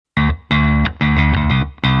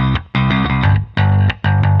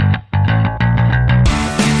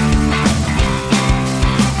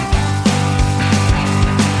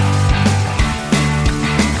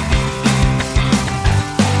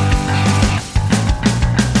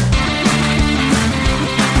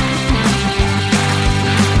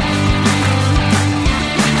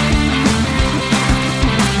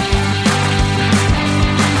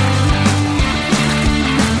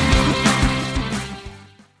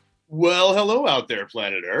Well, hello out there,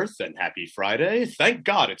 planet Earth, and happy Friday. Thank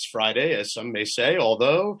God it's Friday, as some may say,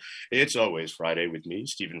 although it's always Friday with me,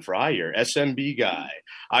 Stephen Fry, your SMB guy.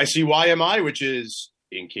 ICYMI, which is,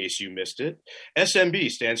 in case you missed it, SMB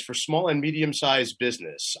stands for Small and Medium Sized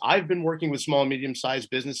Business. I've been working with small and medium sized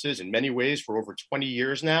businesses in many ways for over 20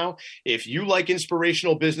 years now. If you like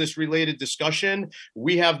inspirational business related discussion,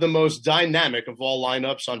 we have the most dynamic of all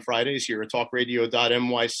lineups on Fridays here at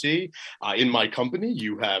talkradio.nyc. In my company,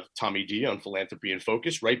 you have Tommy D on Philanthropy and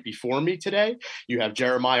Focus right before me today. You have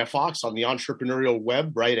Jeremiah Fox on the entrepreneurial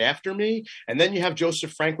web right after me. And then you have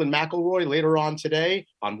Joseph Franklin McElroy later on today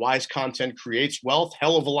on Wise Content Creates Wealth.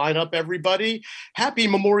 Hell of a lineup, everybody. Happy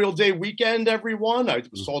Memorial Day weekend, everyone. I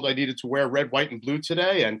was told I needed to wear red, white, and blue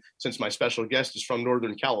today. And since my special guest is from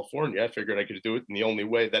Northern California, I figured I could do it in the only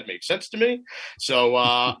way that makes sense to me. So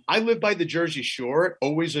I live by the Jersey Shore.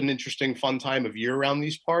 Always an interesting, fun time of year around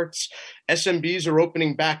these parts. SMBs are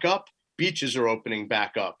opening back up. Beaches are opening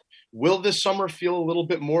back up. Will this summer feel a little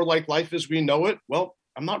bit more like life as we know it? Well,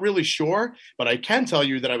 I'm not really sure, but I can tell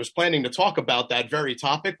you that I was planning to talk about that very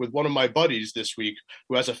topic with one of my buddies this week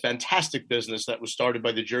who has a fantastic business that was started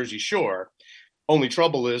by the Jersey Shore. Only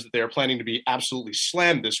trouble is that they are planning to be absolutely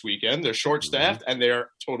slammed this weekend. They're short-staffed and they are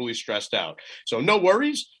totally stressed out. So no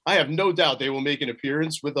worries. I have no doubt they will make an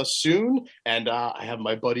appearance with us soon. And I have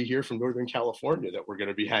my buddy here from Northern California that we're going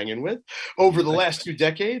to be hanging with. Over the last 2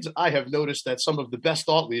 decades, I have noticed that some of the best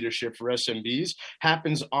thought leadership for SMBs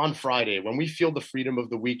happens on Friday when we feel the freedom of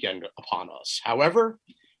the weekend upon us. However,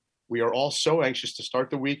 we are all so anxious to start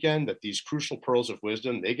the weekend that these crucial pearls of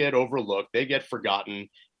wisdom, they get overlooked, they get forgotten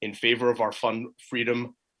in favor of our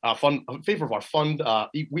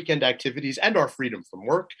weekend activities and our freedom from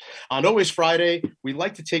work. On Always Friday, we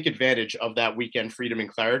like to take advantage of that weekend freedom and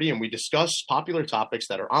clarity, and we discuss popular topics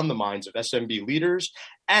that are on the minds of SMB leaders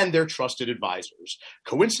and their trusted advisors.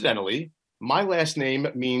 Coincidentally, my last name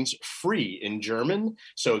means free in German,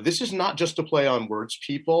 so this is not just a play on words,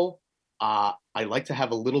 people. I like to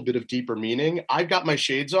have a little bit of deeper meaning. I've got my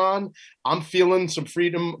shades on. I'm feeling some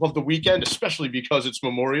freedom of the weekend, especially because it's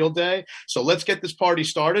Memorial Day. So let's get this party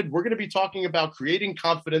started. We're going to be talking about creating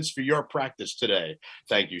confidence for your practice today.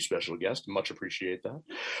 Thank you, special guest. Much appreciate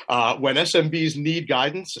that. When SMBs need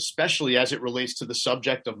guidance, especially as it relates to the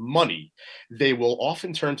subject of money, they will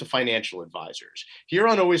often turn to financial advisors. Here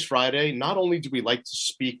on Always Friday, not only do we like to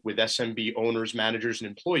speak with SMB owners, managers, and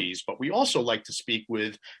employees, but we also like to speak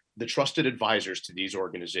with the trusted advisors to these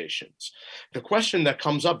organizations. The question that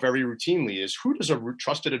comes up very routinely is, who does a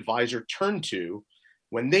trusted advisor turn to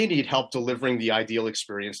when they need help delivering the ideal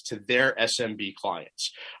experience to their SMB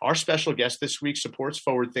clients? Our special guest this week supports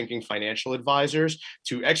forward-thinking financial advisors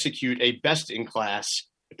to execute a best-in-class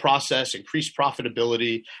process, increase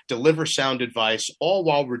profitability, deliver sound advice, all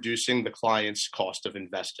while reducing the client's cost of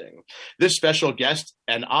investing. This special guest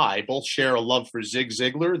and I both share a love for Zig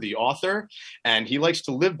Ziglar, the author, and he likes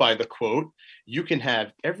to live by the quote, "You can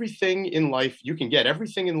have everything in life, you can get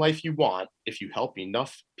everything in life you want if you help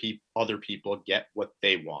enough other people get what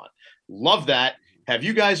they want." Love that. Have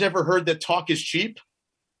you guys ever heard that talk is cheap?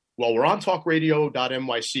 Well, we're on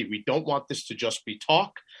talkradio.nyc. We don't want this to just be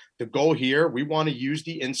talk. The goal here, we want to use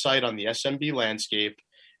the insight on the SMB landscape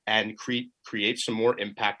and create some more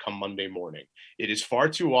impact come Monday morning. It is far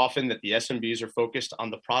too often that the SMBs are focused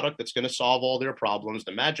on the product that's going to solve all their problems,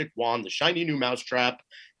 the magic wand, the shiny new mousetrap.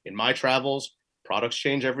 In my travels, products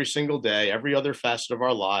change every single day. Every other facet of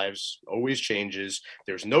our lives always changes.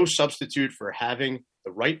 There's no substitute for having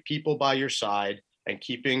the right people by your side and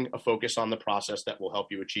keeping a focus on the process that will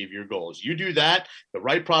help you achieve your goals. You do that, the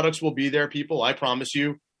right products will be there, people. I promise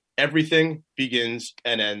you. Everything begins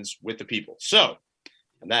and ends with the people. So,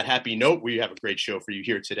 on that happy note, we have a great show for you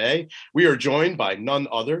here today. We are joined by none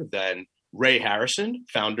other than Ray Harrison,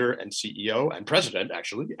 founder and CEO and president,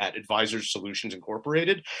 actually, at Advisors Solutions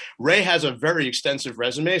Incorporated. Ray has a very extensive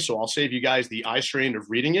resume, so I'll save you guys the eye strain of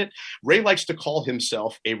reading it. Ray likes to call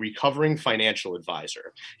himself a recovering financial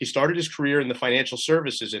advisor. He started his career in the financial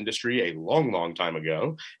services industry a long, long time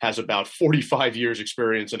ago, has about 45 years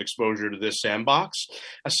experience and exposure to this sandbox.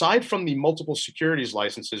 Aside from the multiple securities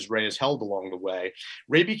licenses Ray has held along the way,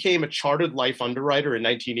 Ray became a chartered life underwriter in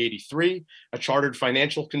 1983, a chartered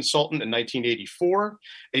financial consultant in 1984,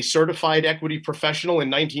 a certified equity professional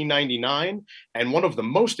in 1999, and one of the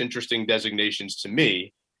most interesting designations to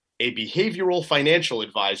me, a behavioral financial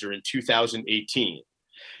advisor in 2018.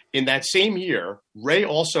 In that same year, Ray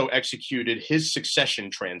also executed his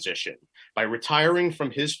succession transition by retiring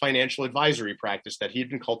from his financial advisory practice that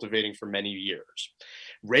he'd been cultivating for many years.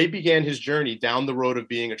 Ray began his journey down the road of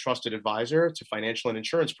being a trusted advisor to financial and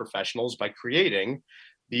insurance professionals by creating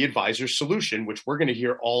the Advisor's Solution, which we're going to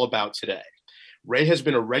hear all about today. Ray has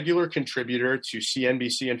been a regular contributor to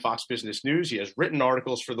CNBC and Fox Business News. He has written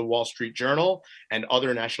articles for the Wall Street Journal and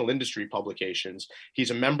other national industry publications. He's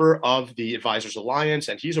a member of the Advisors Alliance,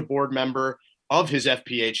 and he's a board member of his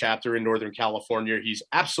FPA chapter in Northern California. He's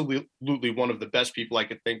absolutely one of the best people I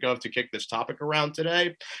could think of to kick this topic around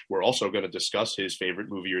today. We're also going to discuss his favorite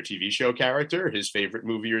movie or TV show character, his favorite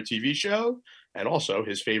movie or TV show, and also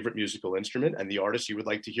his favorite musical instrument and the artist you would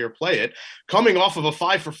like to hear play it. Coming off of a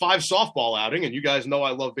 5-for-5 softball outing, and you guys know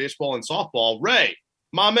I love baseball and softball, Ray,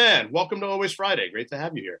 my man, welcome to Always Friday. Great to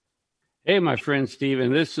have you here. Hey, my friend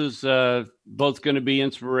Steven, this is both going to be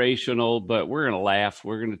inspirational, but we're going to laugh.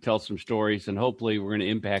 We're going to tell some stories, and hopefully we're going to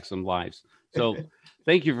impact some lives. So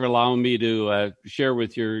thank you for allowing me to share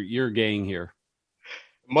with your gang here.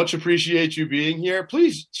 Much appreciate you being here.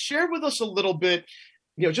 Please share with us a little bit,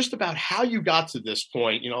 just about how you got to this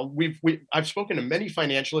point. I've spoken to many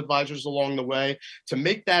financial advisors along the way. To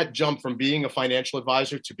make that jump from being a financial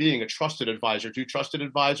advisor to being a trusted advisor to trusted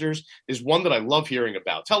advisors is one that I love hearing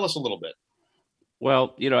about. Tell us a little bit.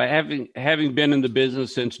 Well, having been in the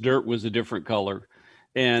business since dirt was a different color,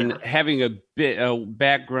 and having a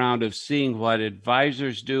background of seeing what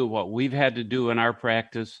advisors do, what we've had to do in our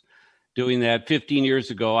practice, doing that 15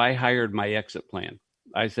 years ago, I hired my exit plan.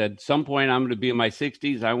 I said, some point I'm going to be in my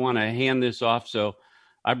 60s. I want to hand this off. So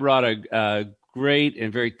I brought a great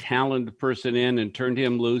and very talented person in and turned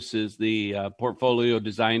him loose as the portfolio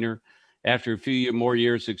designer. After a few more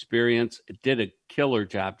years experience, it did a killer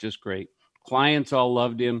job, just great. Clients all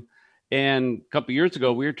loved him. And a few years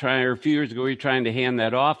ago, we were trying to hand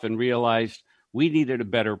that off and realized we needed a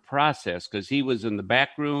better process because he was in the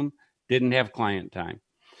back room, didn't have client time.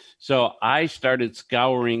 So I started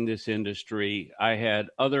scouring this industry. I had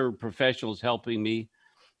other professionals helping me,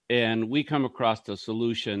 and we come across a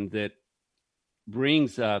solution that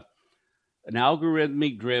brings an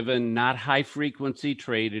algorithmic driven, not high frequency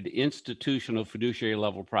traded, institutional fiduciary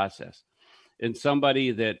level process. And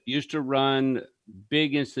somebody that used to run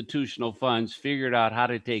big institutional funds figured out how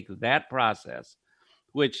to take that process,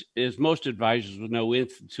 which, as most advisors would know,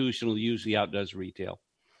 institutional usually outdoes retail.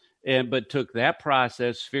 But took that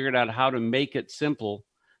process, figured out how to make it simple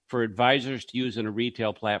for advisors to use in a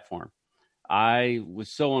retail platform. I was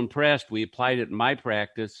so impressed. We applied it in my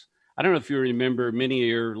practice. I don't know if you remember, many of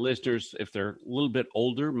your listeners, if they're a little bit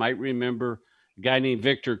older, might remember a guy named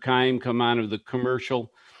Victor Keim come out of the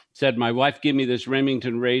commercial, said, my wife gave me this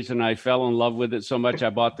Remington raisin. I fell in love with it so much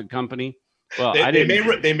I bought the company. Well,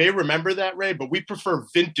 they may remember that, Ray, but we prefer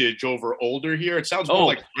vintage over older here. It sounds more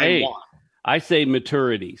like Taiwan. I say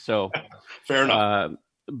maturity. So fair enough.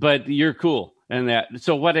 But you're cool. And that,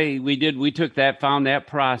 so what we did, we took that, found that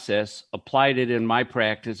process, applied it in my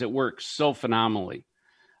practice. It works so phenomenally.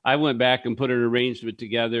 I went back and put an arrangement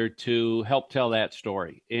together to help tell that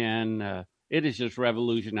story. And it is just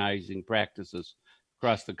revolutionizing practices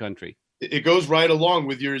across the country. It goes right along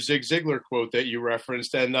with your Zig Ziglar quote that you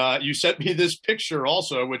referenced. And you sent me this picture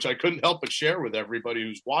also, which I couldn't help but share with everybody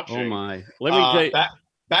who's watching. Oh, my. Let me tell you.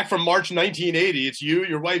 Back from March 1980, it's you,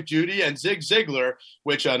 your wife Judy, and Zig Ziglar,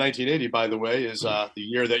 which 1980, by the way, is the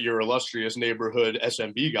year that your illustrious neighborhood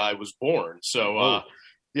SMB guy was born. So,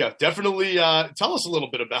 yeah, definitely tell us a little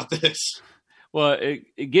bit about this. Well,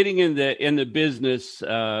 getting in the business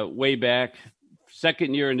way back,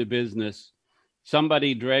 second year in the business,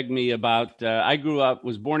 somebody dragged me about. I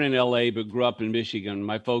was born in L.A., but grew up in Michigan.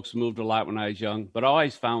 My folks moved a lot when I was young, but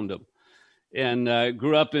always found them. And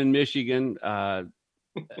grew up in Michigan.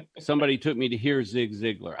 Somebody took me to hear Zig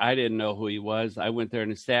Ziglar. I didn't know who he was. I went there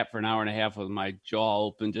and sat for an hour and a half with my jaw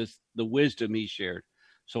open, just the wisdom he shared.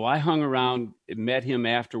 So I hung around, met him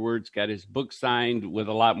afterwards, got his book signed with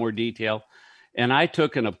a lot more detail. And I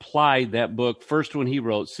took and applied that book, first one he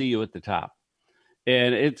wrote, See You at the Top.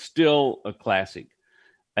 And it's still a classic.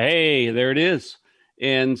 Hey, there it is.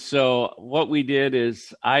 And so what we did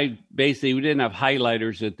is we didn't have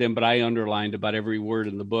highlighters at them, but I underlined about every word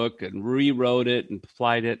in the book and rewrote it and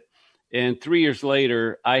applied it. And 3 years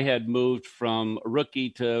later, I had moved from a rookie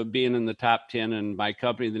to being in the top 10 in my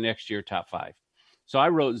company the next year, top 5. So I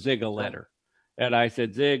wrote Zig a letter and I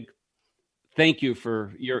said, Zig, thank you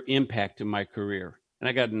for your impact in my career. And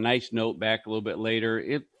I got a nice note back a little bit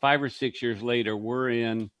later. 5 or 6 years later, we're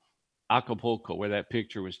in Acapulco where that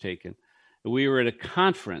picture was taken. We were at a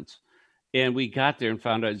conference and we got there and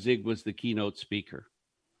found out Zig was the keynote speaker.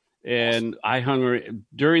 And I hung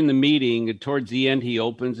during the meeting, and towards the end, he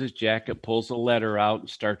opens his jacket, pulls a letter out and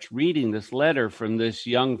starts reading this letter from this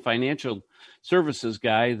young financial services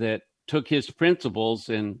guy that took his principles.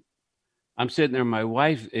 And I'm sitting there, my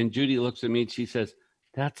wife and Judy looks at me and she says,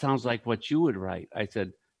 that sounds like what you would write. I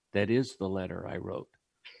said, that is the letter I wrote.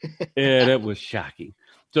 And it was shocking.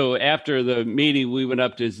 So after the meeting, we went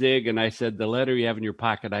up to Zig and I said, the letter you have in your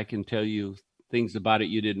pocket, I can tell you things about it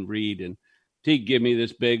you didn't read. And Teague gave me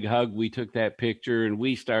this big hug. We took that picture and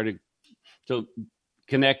we started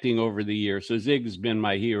connecting over the years. So Zig has been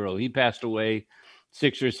my hero. He passed away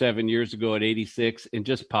 6 or 7 years ago at 86, and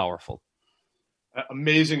just powerful.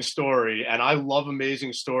 Amazing story. And I love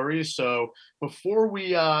amazing stories. So before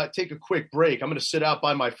we take a quick break, I'm going to sit out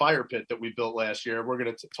by my fire pit that we built last year. We're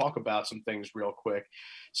going to talk about some things real quick.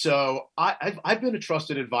 So I've been a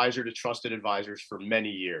trusted advisor to trusted advisors for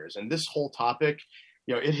many years. And this whole topic,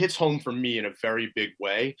 it hits home for me in a very big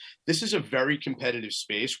way. This is a very competitive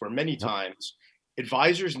space where many times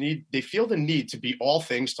advisors feel the need to be all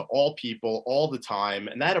things to all people all the time.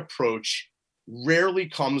 And that approach rarely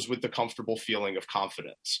comes with the comfortable feeling of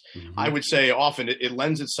confidence. Mm-hmm. I would say often it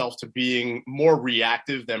lends itself to being more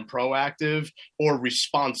reactive than proactive or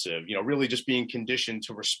responsive, really just being conditioned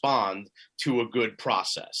to respond to a good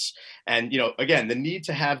process. And, again, the need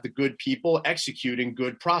to have the good people executing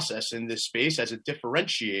good process in this space as a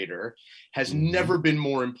differentiator has never been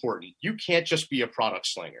more important. You can't just be a product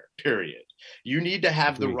slinger, period. You need to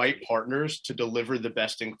have the right partners to deliver the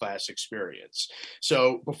best-in-class experience.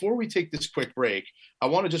 So before we take this quick break, I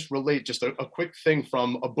want to just relate just a quick thing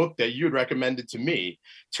from a book that you had recommended to me,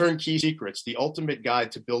 Turnkey Secrets, The Ultimate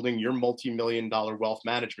Guide to Building Your Multi-Million-Dollar Wealth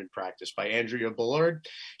Management Practice by Andrea Bullard.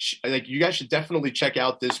 You guys should definitely check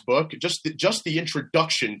out this book, just the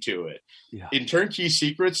introduction to it. Yeah. In Turnkey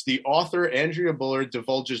Secrets, the author, Andrea Bullard,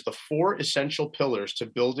 divulges the 4 essential pillars to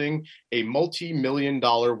building a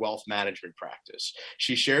multi-million-dollar wealth management practice.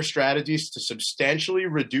 She shares strategies to substantially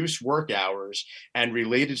reduce work hours and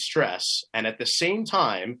related stress, and at the same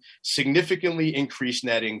time, significantly increase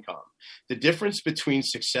net income. The difference between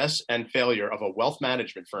success and failure of a wealth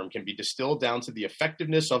management firm can be distilled down to the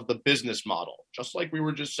effectiveness of the business model, just like we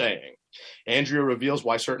were just saying. Andrea reveals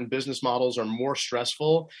why certain business models are more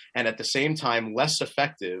stressful and at the same time less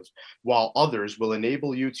effective, while others will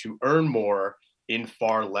enable you to earn more in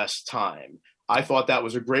far less time. I thought that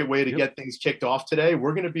was a great way to get things kicked off today.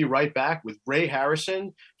 We're going to be right back with Ray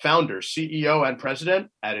Harrison, founder, CEO, and president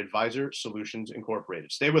at Advisor Solutions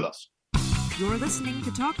Incorporated. Stay with us. You're listening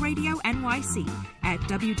to Talk Radio NYC at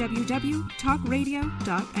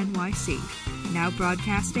www.talkradio.nyc. Now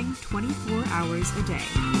broadcasting 24 hours a day.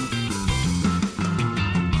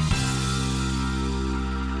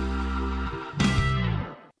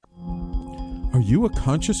 Are you a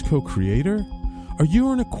conscious co-creator? Are you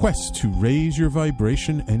on a quest to raise your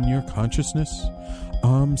vibration and your consciousness?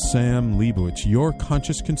 I'm Sam Leibowitz, your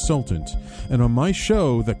conscious consultant, and on my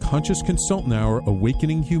show, The Conscious Consultant Hour,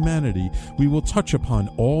 Awakening Humanity, we will touch upon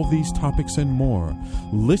all these topics and more.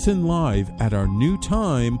 Listen live at our new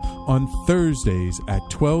time on Thursdays at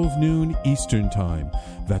 12 noon Eastern Time.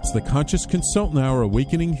 That's The Conscious Consultant Hour,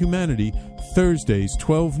 Awakening Humanity, Thursdays,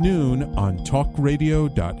 12 noon on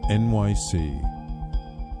talkradio.nyc.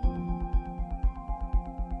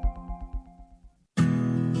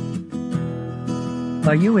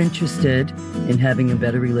 Are you interested in having a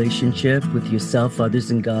better relationship with yourself, others,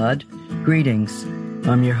 and God? Greetings.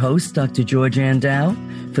 I'm your host, Dr. George Andow,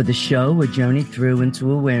 for the show A Journey Through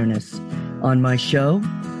into Awareness. On my show,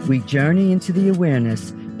 we journey into the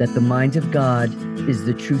awareness that the mind of God is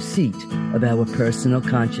the true seat of our personal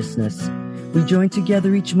consciousness. We join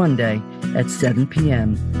together each Monday at 7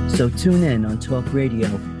 p.m., so tune in on Talk Radio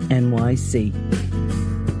NYC.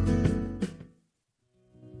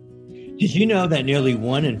 Did you know that nearly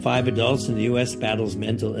 1 in 5 adults in the U.S. battles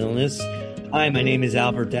mental illness? Hi, my name is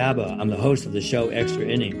Albert Daba. I'm the host of the show Extra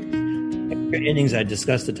Innings. Extra Innings, I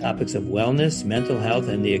discuss the topics of wellness, mental health,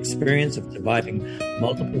 and the experience of surviving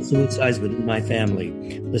multiple suicides within my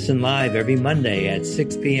family. Listen live every Monday at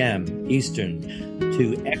 6 p.m. Eastern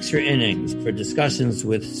to Extra Innings for discussions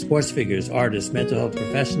with sports figures, artists, mental health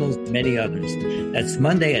professionals, and many others. That's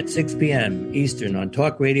Monday at 6 p.m. Eastern on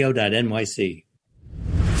talkradio.nyc.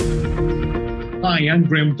 Hi, I'm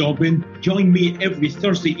Graham Dobbin. Join me every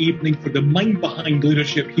Thursday evening for the Mind Behind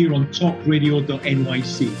Leadership here on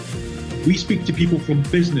talkradio.nyc. We speak to people from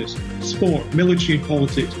business, sport, military and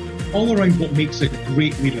politics, all around what makes a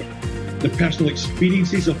great leader. The personal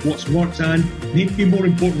experiences of what's worked and, maybe more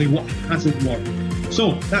importantly, what hasn't worked.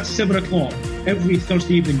 So, that's 7 o'clock every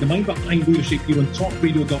Thursday evening, the Mind Behind Leadership here on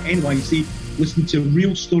talkradio.nyc. Listen to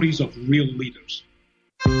real stories of real leaders.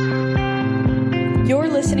 You're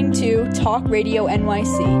listening to Talk Radio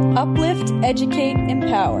NYC. Uplift, educate,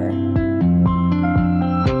 empower.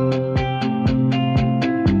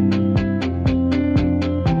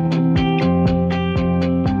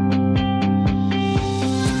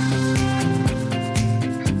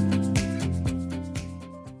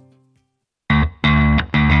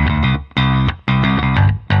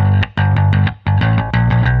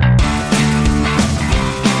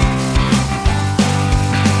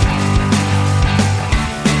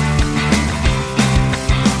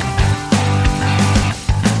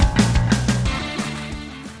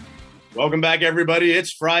 Welcome back, everybody.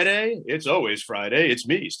 It's Friday. It's always Friday. It's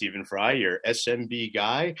me, Stephen Fry, your SMB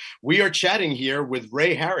guy. We are chatting here with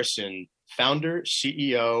Ray Harrison, founder,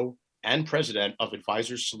 CEO, and president of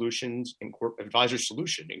Advisor Solution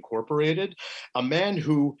Incorporated, a man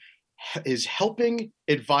who is helping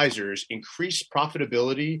advisors increase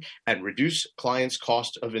profitability and reduce clients'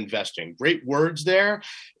 cost of investing. Great words there.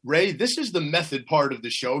 Ray, this is the method part of the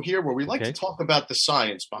show here where we like to talk about the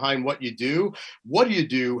science behind what you do. What do you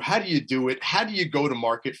do? How do you do it? How do you go to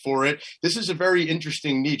market for it? This is a very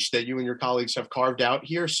interesting niche that you and your colleagues have carved out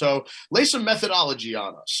here. So lay some methodology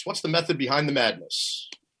on us. What's the method behind the madness?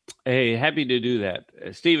 Hey, happy to do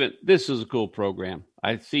that. Stephen, this is a cool program.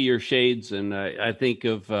 I see your shades, and I think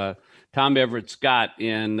of Tom Everett Scott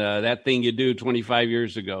in That Thing You Do 25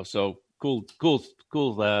 years ago. So cool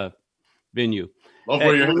venue. Love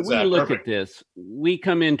where your when head's we at. look Perfect. at this, we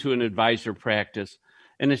come into an advisor practice,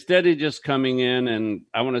 and instead of just coming in and,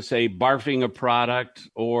 I want to say, barfing a product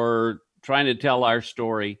or trying to tell our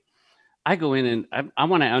story, I go in and I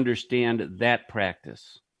want to understand that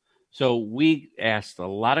practice. So we ask a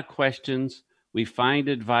lot of questions. We find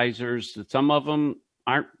advisors that some of them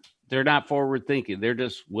they're not forward thinking. They're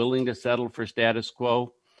just willing to settle for status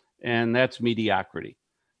quo. And that's mediocrity.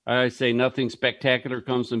 I say nothing spectacular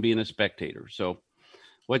comes from being a spectator. So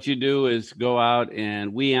what you do is go out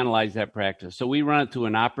and we analyze that practice. So we run it through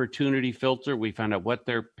an opportunity filter. We find out what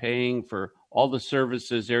they're paying for all the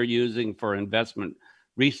services they're using for investment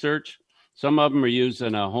research. Some of them are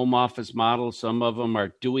using a home office model. Some of them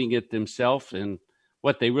are doing it themselves. And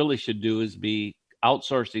what they really should do is be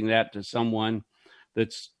outsourcing that to someone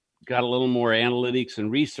that's got a little more analytics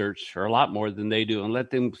and research, or a lot more than they do, and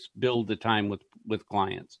let them build the time with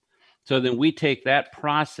clients. So then we take that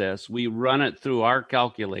process, we run it through our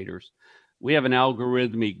calculators. We have an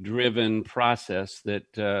algorithmic driven process that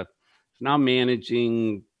is now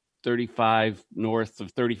managing north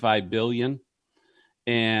of 35 billion.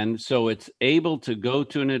 And so it's able to go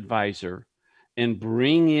to an advisor and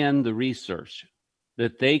bring in the research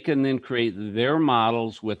that they can then create their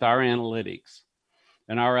models with our analytics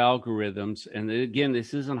and our algorithms. And again,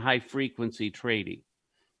 this isn't high frequency trading.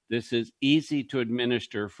 This is easy to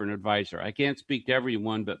administer for an advisor. I can't speak to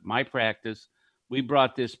everyone, but my practice, we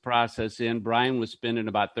brought this process in. Brian was spending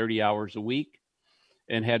about 30 hours a week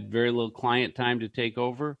and had very little client time to take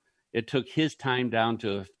over. It took his time down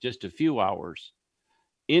to just a few hours,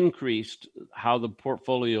 increased how the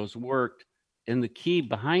portfolios worked. And the key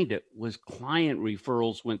behind it was client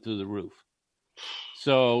referrals went through the roof.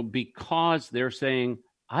 So because they're saying,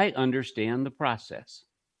 I understand the process.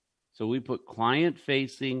 So we put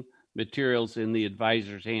client-facing materials in the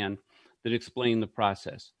advisor's hand that explain the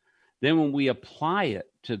process. Then when we apply it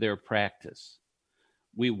to their practice,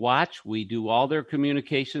 we watch, we do all their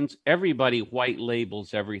communications. Everybody white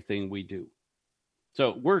labels everything we do.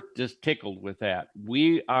 So we're just tickled with that.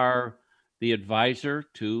 We are the advisor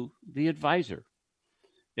to the advisor.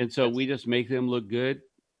 And so we just make them look good.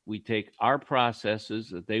 We take our processes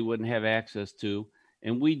that they wouldn't have access to,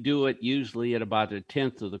 and we do it usually at about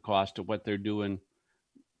 1/10 of the cost of what they're doing,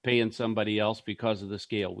 paying somebody else because of the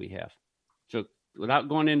scale we have. So without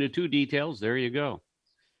going into too details, there you go.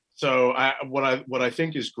 So what I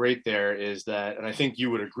think is great there is that, and I think you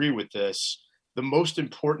would agree with this, the most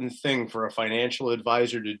important thing for a financial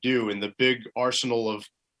advisor to do in the big arsenal of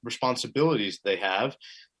responsibilities they have,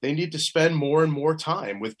 they need to spend more and more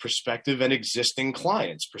time with prospective and existing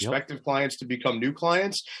clients, clients to become new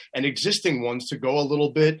clients, and existing ones to go a little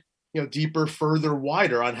bit, deeper, further,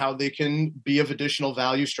 wider on how they can be of additional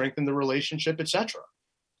value, strengthen the relationship, etc.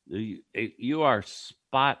 You are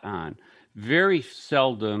spot on. Very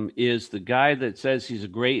seldom is the guy that says he's a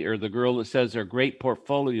great, or the girl that says they're a great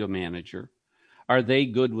portfolio manager, are they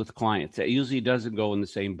good with clients? That usually doesn't go in the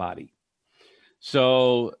same body.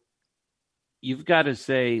 So you've got to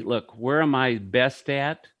say, look, where am I best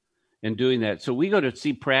at in doing that? So we go to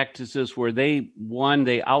see practices where they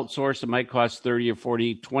outsource. It might cost 30 or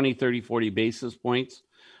 40, 20, 30, 40 basis points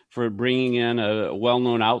for bringing in a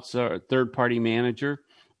well-known third-party manager,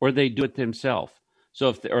 or they do it themselves.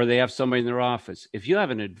 So or they have somebody in their office. If you have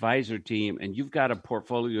an advisor team and you've got a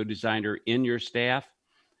portfolio designer in your staff,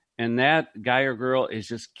 and that guy or girl is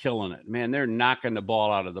just killing it, man, they're knocking the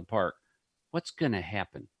ball out of the park, what's going to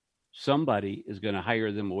happen? Somebody is going to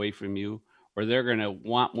hire them away from you, or they're going to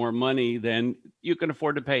want more money than you can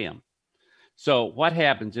afford to pay them. So what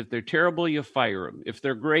happens? If they're terrible, you fire them. If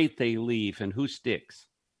they're great, they leave. And who sticks?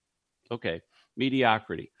 Okay,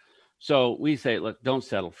 mediocrity. So we say, look, don't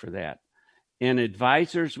settle for that. And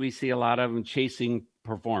advisors, we see a lot of them chasing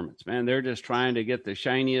performance. Man, they're just trying to get the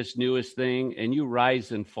shiniest, newest thing, and you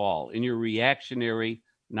rise and fall, and you're reactionary,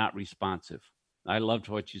 not responsive. I loved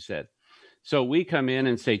what you said. So we come in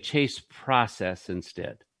and say, chase process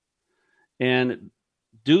instead, and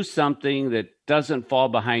do something that doesn't fall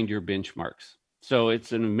behind your benchmarks. So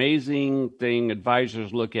it's an amazing thing.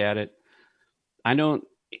 Advisors look at it. I'm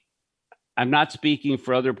not speaking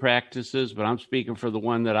for other practices, but I'm speaking for the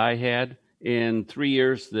one that I had. In 3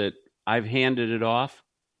 years that I've handed it off,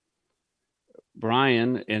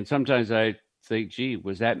 Brian, and sometimes I think, gee,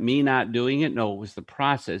 was that me not doing it? No, it was the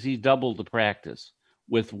process. He doubled the practice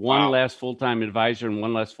with one less full-time advisor and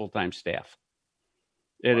one less full-time staff.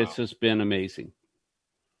 And it's just been amazing.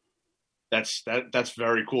 That's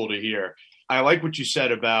very cool to hear. I like what you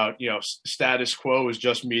said about, status quo is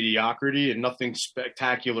just mediocrity and nothing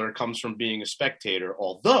spectacular comes from being a spectator.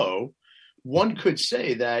 Although one could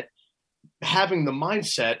say that having the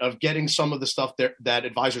mindset of getting some of the stuff that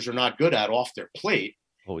advisors are not good at off their plate.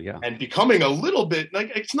 Oh, yeah. And becoming a little bit,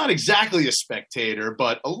 like, it's not exactly a spectator,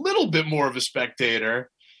 but a little bit more of a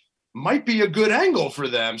spectator might be a good angle for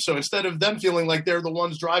them. So instead of them feeling like they're the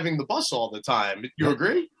ones driving the bus all the time, you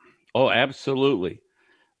agree? Oh, absolutely.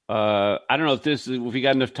 I don't know if you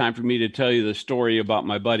got enough time for me to tell you the story about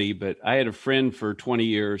my buddy, but I had a friend for 20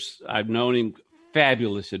 years. I've known him,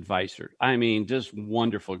 fabulous advisor. I mean, just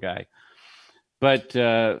wonderful guy. But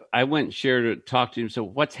I went and talked to him. So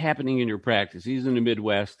what's happening in your practice? He's in the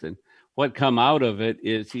Midwest. And what come out of it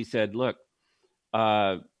is he said, look,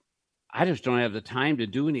 I just don't have the time to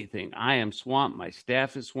do anything. I am swamped. My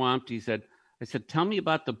staff is swamped. I said, tell me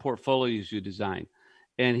about the portfolios you design.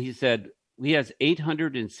 And he said, he has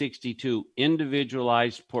 862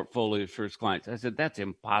 individualized portfolios for his clients. I said, that's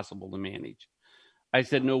impossible to manage. I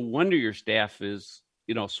said, no wonder your staff is,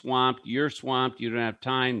 swamped. You're swamped. You don't have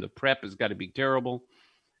time. The prep has got to be terrible.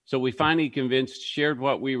 So we finally shared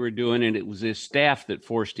what we were doing, and it was his staff that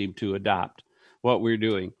forced him to adopt what we were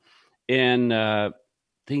doing. And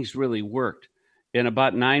things really worked. And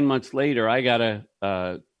about 9 months later, I got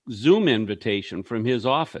a Zoom invitation from his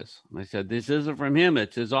office. And I said, this isn't from him,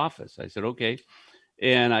 it's his office. I said, okay.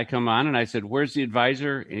 And I come on and I said, where's the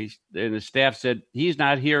advisor? And the staff said, he's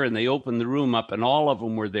not here. And they opened the room up and all of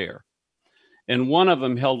them were there. And one of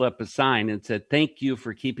them held up a sign and said, thank you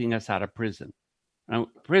for keeping us out of prison.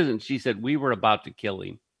 Prison, she said, we were about to kill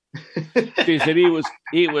him. She said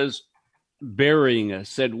he was burying us,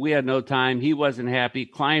 said we had no time. He wasn't happy.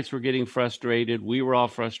 Clients were getting frustrated. We were all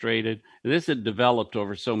frustrated. This had developed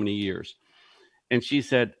over so many years. And she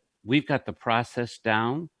said, we've got the process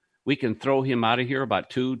down. We can throw him out of here about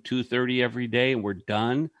 2:30 every day and we're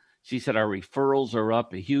done. She said, our referrals are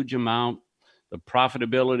up a huge amount. The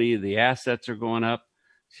profitability of the assets are going up.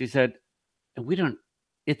 She said, and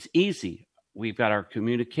it's easy. We've got our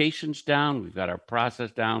communications down. We've got our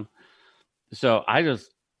process down. So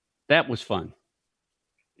that was fun.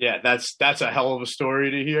 Yeah, that's a hell of a story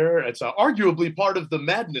to hear. It's arguably part of the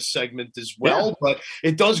madness segment as well, but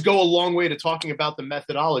it does go a long way to talking about the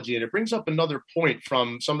methodology. And it brings up another point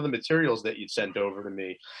from some of the materials that you sent over to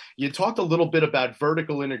me. You talked a little bit about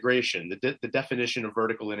vertical integration, the definition of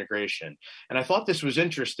vertical integration. And I thought this was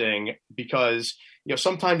interesting because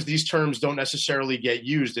sometimes these terms don't necessarily get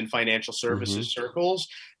used in financial services circles.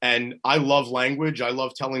 And I love language. I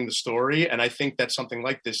love telling the story. And I think that something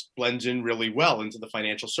like this blends in really well into the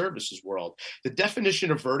financial services world. The definition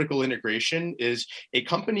of vertical integration is a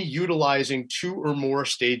company utilizing two or more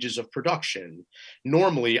stages of production,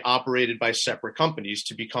 normally operated by separate companies,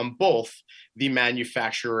 to become both the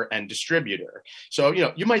manufacturer and distributor. So,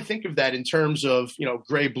 you might think of that in terms of,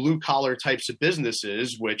 gray blue collar types of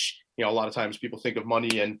businesses, which a lot of times people think of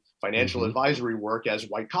money and financial advisory work as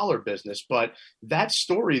white collar business, but that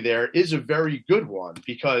story there is a very good one,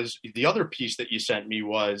 because the other piece that you sent me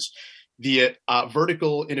was the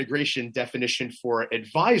vertical integration definition for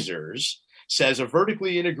advisors says a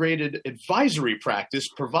vertically integrated advisory practice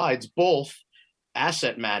provides both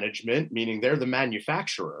asset management, meaning they're the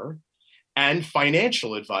manufacturer, and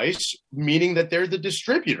financial advice, meaning that they're the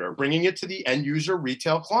distributor, bringing it to the end user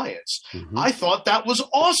retail clients. I thought that was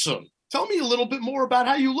awesome. Tell me a little bit more about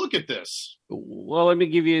how you look at this. Well, let me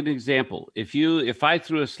give you an example. If I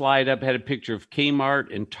threw a slide up, had a picture of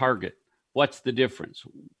Kmart and Target, what's the difference?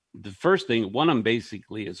 The first thing, one of them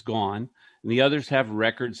basically is gone, and the others have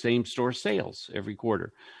record same-store sales every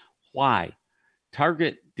quarter. Why?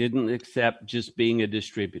 Target didn't accept just being a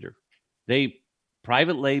distributor. They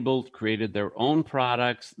private labeled, created their own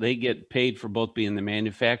products. They get paid for both being the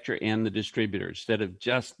manufacturer and the distributor instead of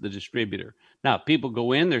just the distributor. Now, people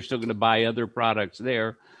go in, they're still going to buy other products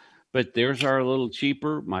there, but theirs are a little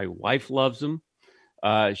cheaper. My wife loves them.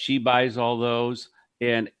 She buys all those,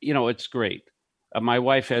 and, it's great. My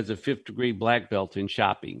wife has a 5th degree black belt in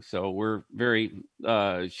shopping, so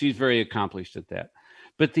she's very accomplished at that.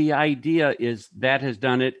 But the idea is that has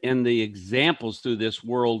done it, and the examples through this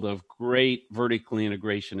world of great vertical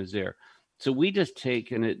integration is there. So we just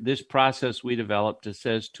take this process we developed that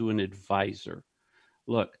says to an advisor,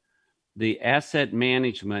 look, the asset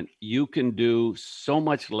management you can do so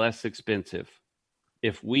much less expensive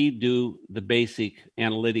if we do the basic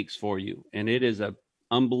analytics for you. And it is a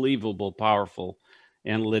unbelievable, powerful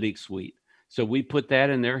analytics suite. So we put that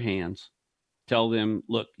in their hands, tell them,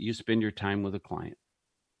 look, you spend your time with a client.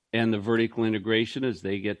 And the vertical integration is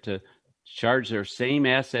they get to charge their same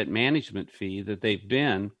asset management fee that they've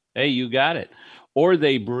been. Hey, you got it. Or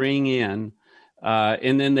they bring in,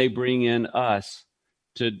 and then they bring in us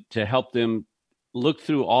to help them look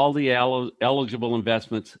through all the eligible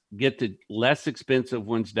investments, get the less expensive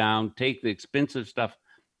ones down, take the expensive stuff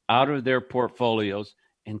out of their portfolios,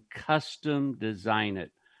 and custom design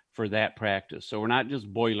it for that practice. So we're not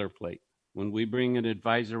just boilerplate. When we bring an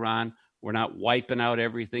advisor on, we're not wiping out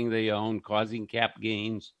everything they own, causing cap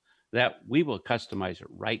gains. That we will customize it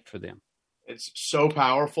right for them. It's so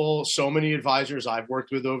powerful. So many advisors I've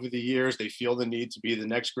worked with over the years, they feel the need to be the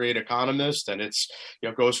next great economist. And it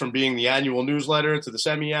goes from being the annual newsletter to the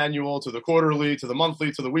semi-annual, to the quarterly, to the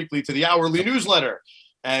monthly, to the weekly, to the hourly newsletter.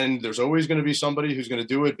 And there's always going to be somebody who's going to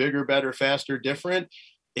do it bigger, better, faster, different.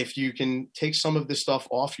 If you can take some of this stuff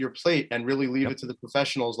off your plate and really leave it to the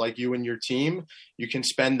professionals like you and your team, you can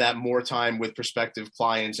spend that more time with prospective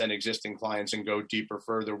clients and existing clients and go deeper,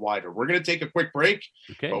 further, wider. We're going to take a quick break,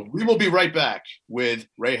 but we will be right back with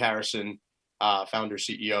Ray Harrison, founder,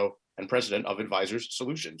 CEO, and president of Advisors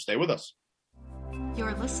Solutions. Stay with us.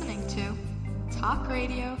 You're listening to Talk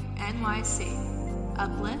Radio NYC.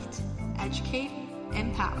 Uplift, educate,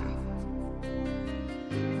 empower.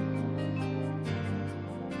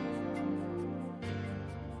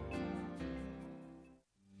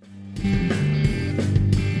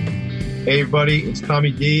 Hey everybody, it's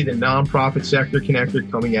Tommy D, the Nonprofit Sector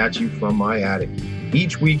Connector, coming at you from my attic.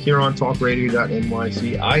 Each week here on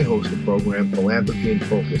TalkRadio.NYC, I host a program, Philanthropy in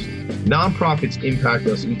Focus. Nonprofits impact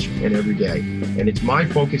us each and every day, and it's my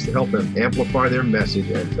focus to help them amplify their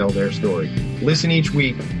message and tell their story. Listen each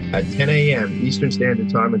week at 10 a.m. Eastern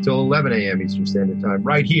Standard Time until 11 a.m. Eastern Standard Time,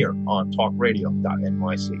 right here on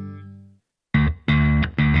TalkRadio.NYC.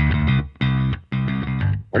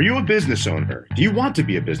 Are you a business owner? Do you want to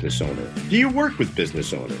be a business owner? Do you work with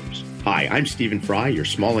business owners? Hi, I'm Stephen Fry, your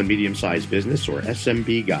small and medium-sized business, or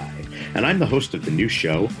SMB guy, and I'm the host of the new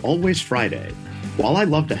show, Always Friday. While I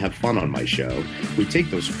love to have fun on my show, we take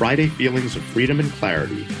those Friday feelings of freedom and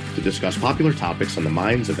clarity to discuss popular topics on the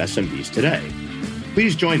minds of SMBs today.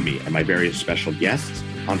 Please join me and my various special guests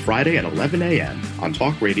on Friday at 11 a.m. on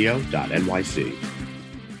TalkRadio.NYC.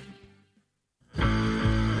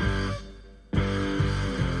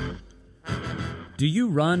 Do you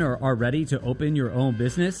run or are ready to open your own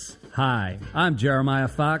business? Hi, I'm Jeremiah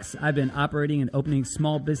Fox. I've been operating and opening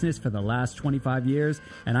small business for the last 25 years,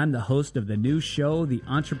 and I'm the host of the new show, The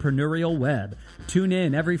Entrepreneurial Web. Tune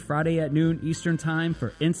in every Friday at noon Eastern Time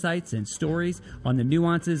for insights and stories on the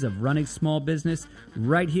nuances of running small business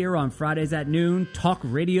right here on Fridays at noon,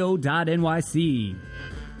 talkradio.nyc.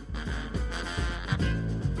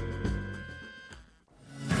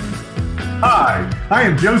 Hi, I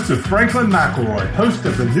am Joseph Franklin McElroy, host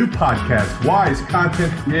of the new podcast, Wise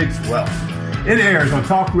Content Creates Wealth. It airs on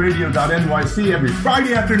talkradio.nyc every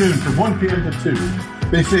Friday afternoon from 1 p.m. to 2.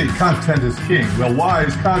 They say content is king. Well,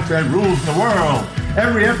 wise content rules the world.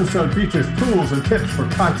 Every episode features tools and tips for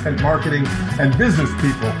content marketing and business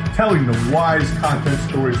people telling the wise content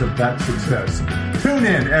stories of that success. Tune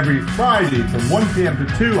in every Friday from 1 p.m.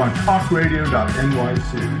 to 2 on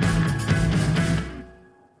talkradio.nyc.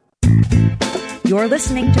 You're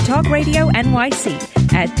listening to Talk Radio NYC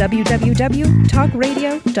at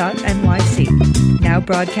www.talkradio.nyc. Now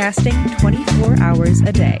broadcasting 24 hours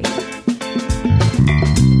a day.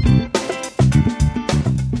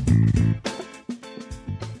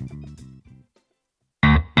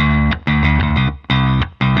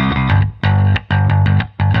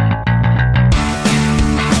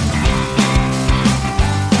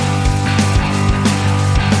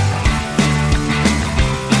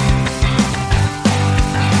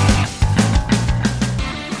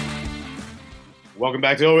 Welcome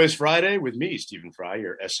back to Always Friday with me, Stephen Fry,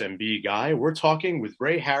 your SMB guy. We're talking with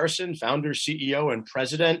Ray Harrison, founder, CEO, and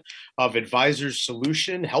president of Advisors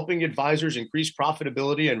Solution, helping advisors increase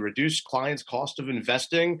profitability and reduce clients' cost of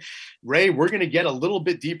investing. Ray, we're going to get a little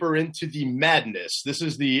bit deeper into the madness. This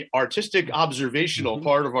is the artistic observational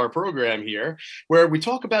part of our program here, where we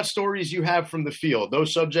talk about stories you have from the field,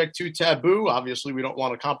 those subject to taboo. Obviously, we don't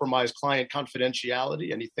want to compromise client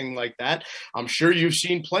confidentiality, anything like that. I'm sure you've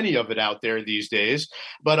seen plenty of it out there these days.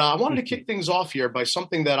 But I wanted to kick things off here by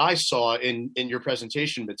something that I saw in your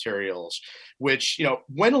presentation materials, which,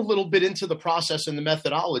 went a little bit into the process and the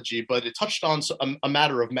methodology, but it touched on a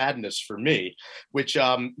matter of madness for me, which,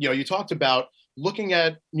 you talked about looking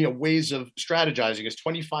at, ways of strategizing is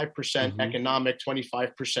 25% economic,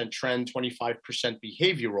 25% trend, 25%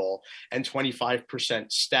 behavioral, and 25%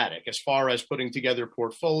 static as far as putting together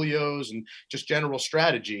portfolios and just general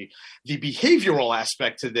strategy. The behavioral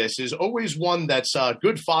aspect to this is always one that's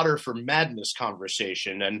good fodder for madness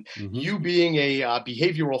conversation. And you being a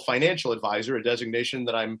behavioral financial advisor, a designation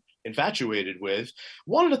that I'm infatuated with,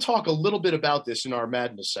 wanted to talk a little bit about this in our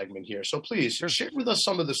madness segment here. So please share with us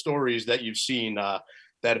some of the stories that you've seen that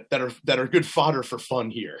are good fodder for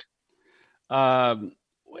fun here.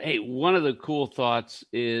 Hey, one of the cool thoughts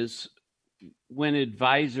is when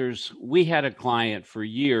advisors, we had a client for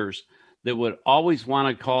years that would always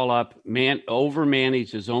want to call up,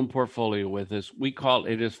 overmanage his own portfolio with us. We call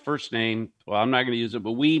it his first name. Well, I'm not going to use it,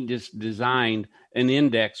 but we just designed an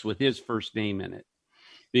index with his first name in it.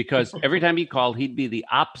 Because every time he called, he'd be the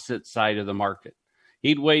opposite side of the market.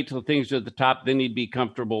 He'd wait till things are at the top, then he'd be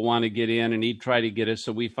comfortable, want to get in, and he'd try to get us.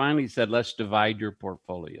 So we finally said, let's divide your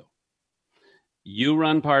portfolio. You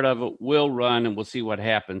run part of it, we'll run, and we'll see what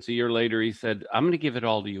happens. A year later, he said, I'm going to give it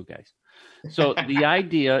all to you guys. So the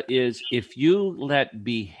idea is if you let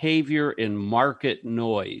behavior and market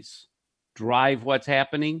noise drive what's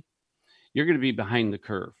happening, you're going to be behind the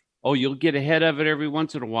curve. Oh, you'll get ahead of it every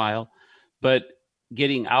once in a while, but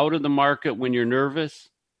getting out of the market when you're nervous,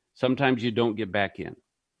 sometimes you don't get back in.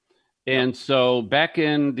 And so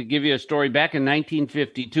to give you a story, back in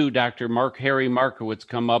 1952, Dr. Harry Markowitz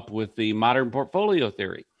come up with the modern portfolio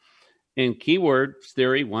theory. And keywords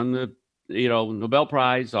theory won the Nobel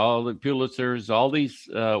Prize, all the Pulitzers, all these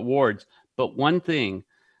awards. But one thing,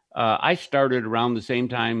 I started around the same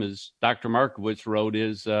time as Dr. Markowitz wrote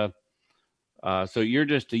is, so you're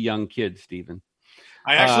just a young kid, Stephen.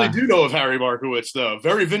 I actually do know of Harry Markowitz, though.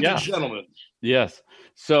 Very vintage gentleman. Yes.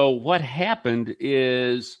 So what happened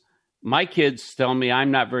is my kids tell me I'm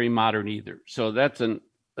not very modern either. So that's a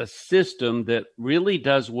system that really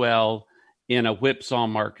does well in a whipsaw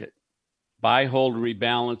market. Buy, hold,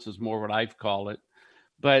 rebalance is more what I've called it.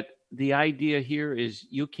 But the idea here is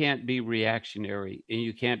you can't be reactionary and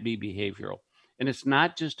you can't be behavioral. And it's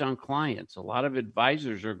not just on clients. A lot of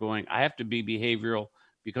advisors are going, I have to be behavioral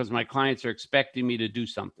because my clients are expecting me to do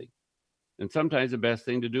something. And sometimes the best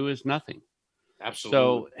thing to do is nothing. Absolutely.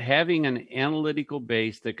 So having an analytical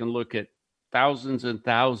base that can look at thousands and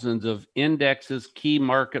thousands of indexes, key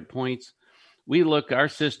market points, our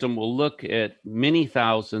system will look at many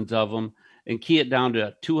thousands of them and key it down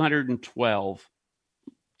to 212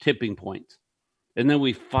 tipping points. And then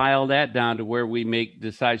we file that down to where we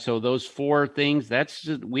decide. So those 4 things,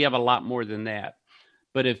 we have a lot more than that.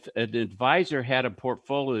 But if an advisor had a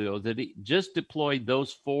portfolio that just deployed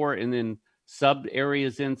those 4 and then sub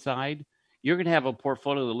areas inside, you're going to have a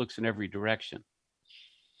portfolio that looks in every direction.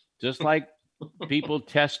 Just like people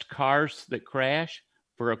test cars that crash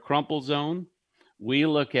for a crumple zone, we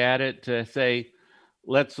look at it to say,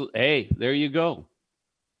 there you go.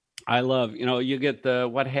 I love, you get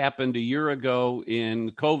what happened a year ago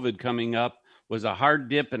in COVID coming up was a hard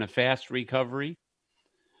dip and a fast recovery.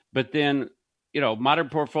 But then, modern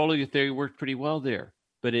portfolio theory worked pretty well there,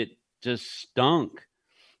 but it just stunk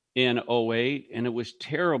in 2008 and it was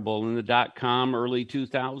terrible in the .com early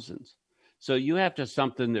 2000s. So you have to have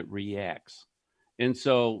something that reacts. And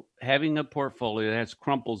so having a portfolio that has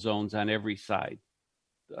crumple zones on every side,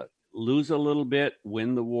 lose a little bit,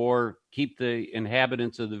 win the war, keep the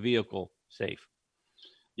inhabitants of the vehicle safe.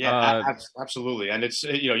 Yeah, absolutely. And it's,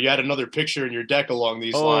 you had another picture in your deck along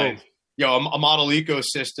these lines. A model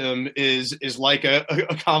ecosystem is like a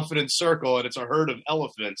confidence circle, and it's a herd of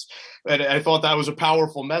elephants. And I thought that was a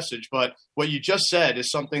powerful message. But what you just said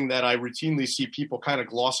is something that I routinely see people kind of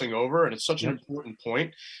glossing over, and it's such an important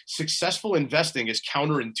point. Successful investing is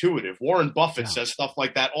counterintuitive. Warren Buffett says stuff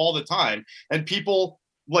like that all the time, and people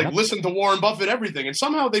listen to Warren Buffett everything, and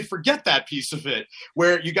somehow they forget that piece of it,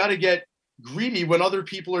 where you got to get greedy when other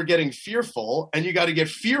people are getting fearful, and you got to get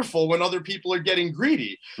fearful when other people are getting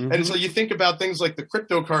greedy. Mm-hmm. And so you think about things like the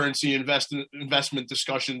cryptocurrency investment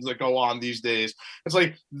discussions that go on these days. It's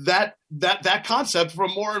like that concept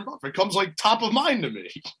from Warren Buffett comes like top of mind to me.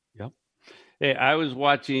 Yep. Hey, I was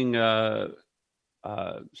watching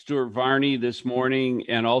Stuart Varney this morning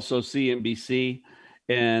and also CNBC,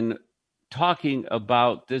 and talking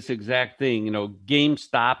about this exact thing,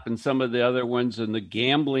 GameStop and some of the other ones, and the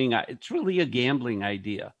gambling. It's really a gambling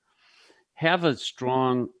idea. Have a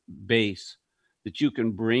strong base that you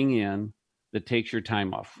can bring in that takes your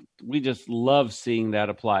time off. We just love seeing that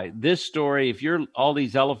apply. This story, if you're all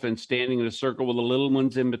these elephants standing in a circle with the little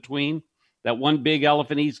ones in between, that one big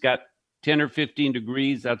elephant, he's got 10 or 15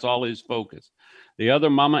 degrees. That's all his focus. The other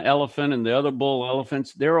mama elephant and the other bull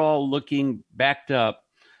elephants, they're all looking backed up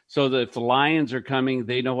so that if the lions are coming,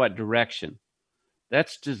 they know what direction.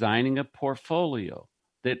 That's designing a portfolio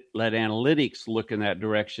that let analytics look in that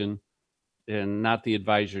direction and not the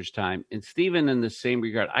advisor's time. And Stephen, in the same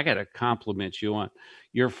regard, I got to compliment you on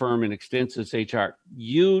your firm and Extensus HR.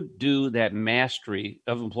 You do that mastery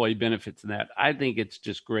of employee benefits and that. I think it's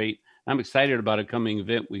just great. I'm excited about a coming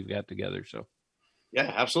event we've got together. So. Yeah,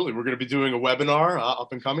 absolutely. We're going to be doing a webinar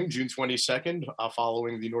up and coming June 22nd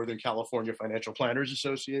following the Northern California Financial Planners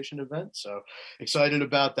Association event. So excited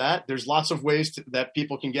about that. There's lots of ways that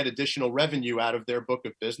people can get additional revenue out of their book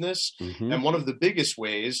of business. Mm-hmm. And one of the biggest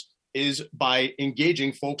ways is by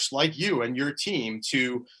engaging folks like you and your team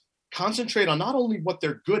to concentrate on not only what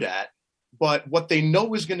they're good at, but what they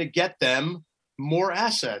know is going to get them more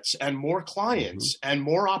assets and more clients mm-hmm. and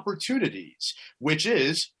more opportunities, which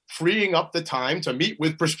is freeing up the time to meet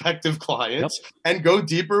with prospective clients yep. and go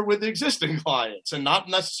deeper with existing clients, and not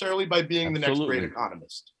necessarily by being Absolutely. The next great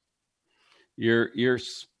economist. You're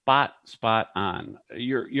spot on.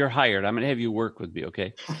 You're hired. I'm going to have you work with me.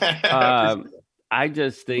 Okay. I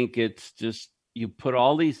just think it's just, you put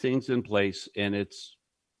all these things in place, and it's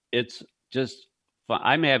just fun.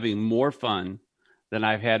 I'm having more fun than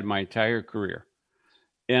I've had my entire career.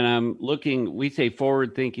 And I'm looking, we say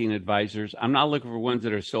forward-thinking advisors. I'm not looking for ones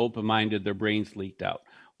that are so open-minded their brains leaked out.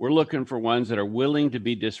 We're looking for ones that are willing to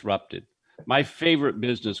be disrupted. My favorite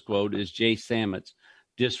business quote is Jay Sammett's,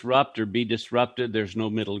 disrupt or be disrupted, there's no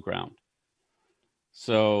middle ground.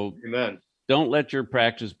 So Amen. Don't let your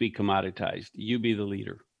practice be commoditized. You be the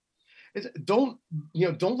leader. Don't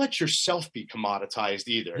let yourself be commoditized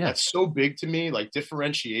either. Yes. That's so big to me, like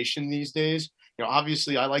differentiation these days.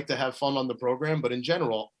 Obviously I like to have fun on the program, but in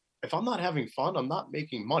general, if I'm not having fun, I'm not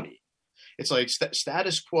making money. It's like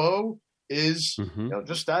status quo is mm-hmm.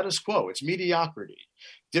 Just status quo. It's mediocrity.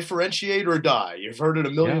 Differentiate or die. You've heard it a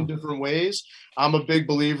million different ways. I'm a big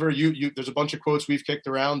believer. There's a bunch of quotes we've kicked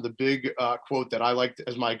around. The big quote that I like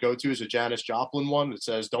as my go-to is a Janis Joplin one. It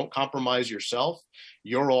says, "Don't compromise yourself.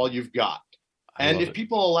 You're all you've got." And if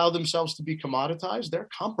people allow themselves to be commoditized, they're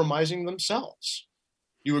compromising themselves.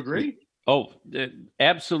 You agree? Oh,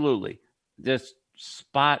 absolutely. Just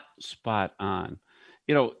spot on.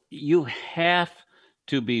 You have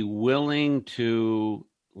to be willing to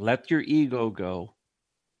let your ego go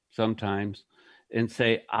sometimes and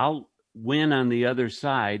say, I'll win on the other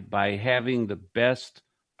side by having the best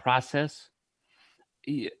process.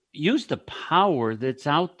 Use the power that's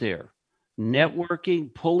out there.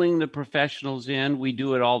 Networking, pulling the professionals in. We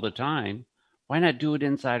do it all the time. Why not do it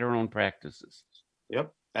inside our own practices?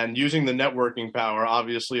 Yep. And using the networking power,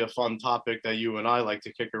 obviously a fun topic that you and I like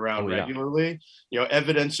to kick around regularly.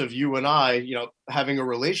 Evidence of you and I, having a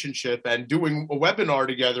relationship and doing a webinar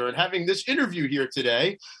together and having this interview here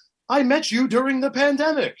today. I met you during the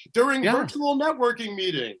pandemic, during virtual networking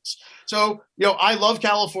meetings. So, I love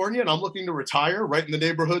California and I'm looking to retire right in the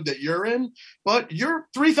neighborhood that you're in, but you're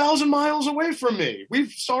 3,000 miles away from me.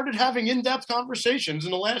 We've started having in-depth conversations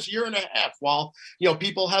in the last year and a half while,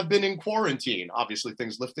 people have been in quarantine. Obviously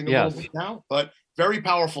things lifting a little bit now, but very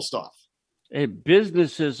powerful stuff. Hey,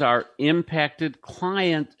 businesses are impacted.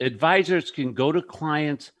 Advisors can go to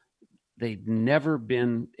clients they've never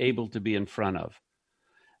been able to be in front of.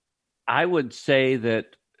 I would say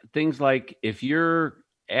that things like if you're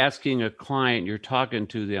asking a client, you're talking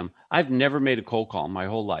to them. I've never made a cold call my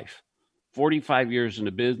whole life. 45 years in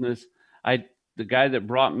the business. The guy that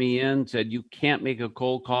brought me in said, you can't make a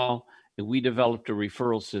cold call. And we developed a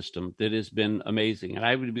referral system that has been amazing. And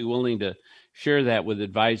I would be willing to share that with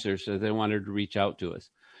advisors if they wanted to reach out to us.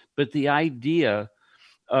 But the idea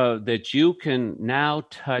that you can now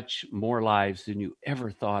touch more lives than you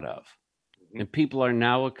ever thought of. And people are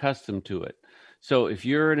now accustomed to it. So if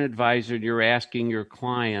you're an advisor and you're asking your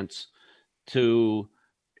clients to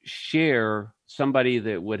share somebody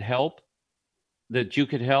that would help, that you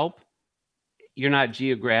could help, you're not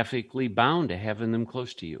geographically bound to having them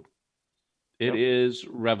close to you. It is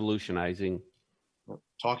revolutionizing.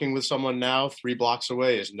 Talking with someone now 3 blocks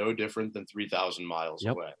away is no different than 3,000 miles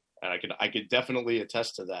away. And I could definitely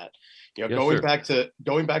attest to that. You know,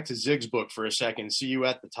 going back to Zig's book for a second, See You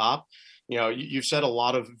at the Top. You know, you've said a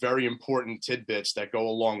lot of very important tidbits that go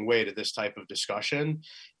a long way to this type of discussion.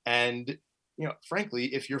 And, you know,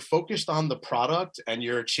 frankly, if you're focused on the product and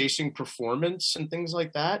you're chasing performance and things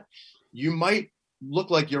like that, you might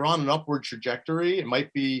look like you're on an upward trajectory. It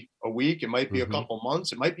might be a week, it might be a couple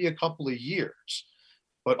months, it might be a couple of years.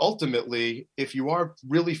 But ultimately, if you are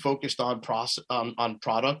really focused on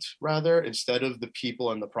product rather, instead of the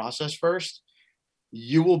people and the process first,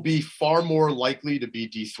 you will be far more likely to be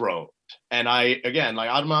dethroned. And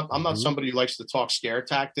I'm not somebody who likes to talk scare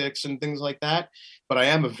tactics and things like that, but I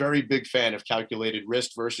am a very big fan of calculated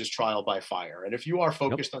risk versus trial by fire. And if you are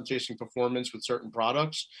focused on chasing performance with certain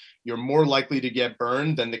products, you're more likely to get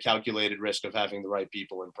burned than the calculated risk of having the right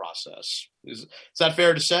people in process. Is that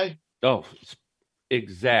fair to say? Oh,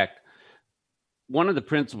 exact. One of the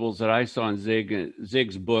principles that I saw in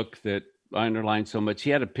Zig's book that I underlined so much, he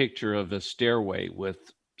had a picture of a stairway with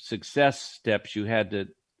success steps you had to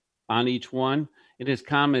on each one. And his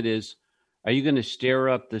comment is, are you going to stair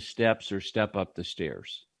up the steps or step up the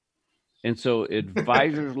stairs? And so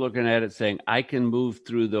advisors looking at it saying, I can move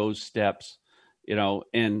through those steps, you know,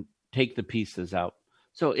 and take the pieces out.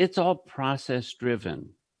 So it's all process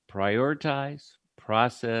driven. Prioritize,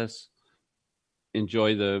 process,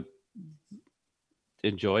 enjoy the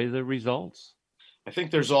results. I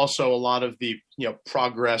think there's also a lot of the, you know,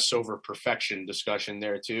 progress over perfection discussion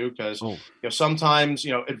there too, because you know, sometimes,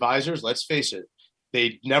 you know, advisors, let's face it,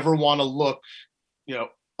 they never want to look, you know,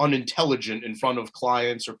 unintelligent in front of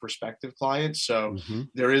clients or prospective clients. So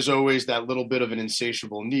there is always that little bit of an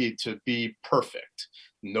insatiable need to be perfect.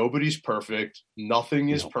 Nobody's perfect. Nothing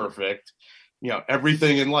is perfect. You know,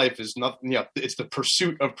 everything in life is nothing. You know, it's the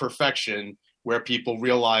pursuit of perfection where people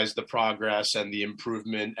realize the progress and the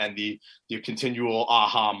improvement and the continual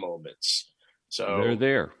aha moments. So they're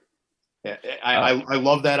there. I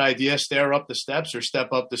love that idea. Stair up the steps or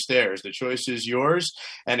step up the stairs. The choice is yours.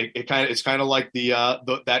 And it's kind of like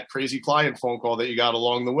that crazy client phone call that you got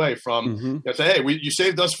along the way from, you know, say, hey, you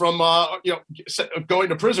saved us from, you know, going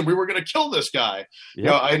to prison. We were going to kill this guy. Yep. You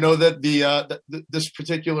know, I know that this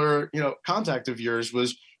particular, you know, contact of yours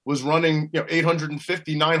was running, you know,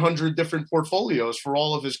 850, 900 different portfolios for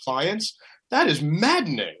all of his clients. That is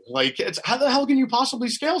maddening. Like, how the hell can you possibly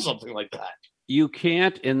scale something like that? You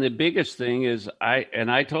can't. And the biggest thing is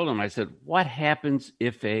I told him, I said, what happens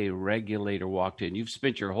if a regulator walked in? You've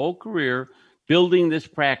spent your whole career building this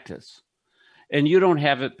practice and you don't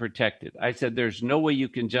have it protected. I said, there's no way you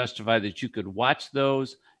can justify that you could watch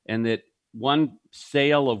those and that one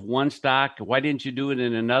sale of one stock, why didn't you do it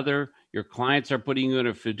in another? Your clients are putting you in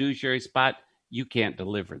a fiduciary spot. You can't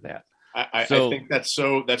deliver that. I think that's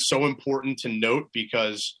so important to note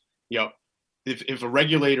because, you know, if a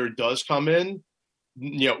regulator does come in,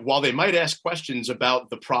 you know, while they might ask questions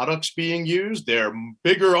about the products being used, their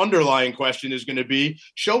bigger underlying question is going to be,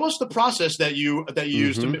 show us the process that you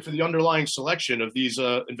used for the underlying selection of these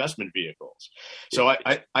investment vehicles. So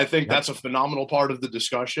I think that's a phenomenal part of the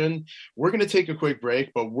discussion. We're going to take a quick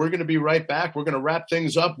break, but we're going to be right back. We're going to wrap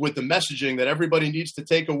things up with the messaging that everybody needs to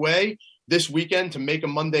take away this weekend to make a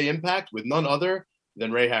Monday impact with none other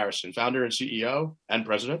than Ray Harrison, founder and CEO and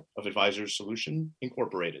president of Advisors Solution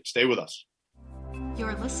Incorporated. Stay with us.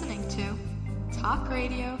 You're listening to Talk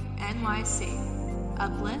Radio NYC.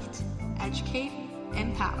 Uplift, educate,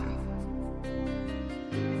 empower.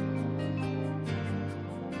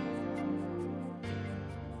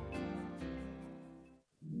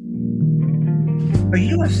 Are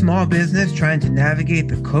you a small business trying to navigate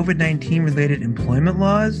the COVID-19 related employment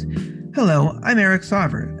laws? Hello, I'm Eric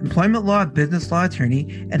Sauver, employment law, business law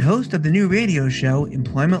attorney, and host of the new radio show,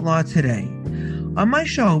 Employment Law Today. On my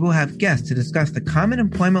show, we'll have guests to discuss the common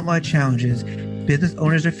employment law challenges business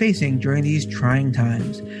owners are facing during these trying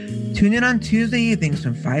times. Tune in on Tuesday evenings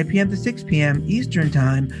from 5 p.m. to 6 p.m. Eastern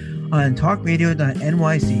Time on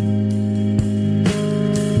talkradio.nyc.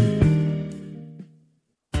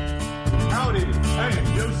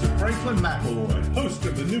 Franklin McElroy, host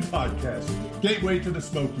of the new podcast, Gateway to the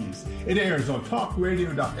Smokies. It airs on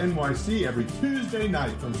talkradio.nyc every Tuesday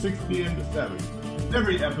night from 6 p.m. to 7.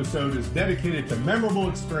 Every episode is dedicated to memorable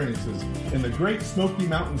experiences in the Great Smoky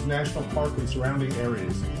Mountains National Park and surrounding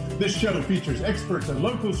areas. This show features experts and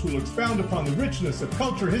locals who will expound upon the richness of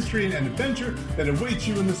culture, history, and adventure that awaits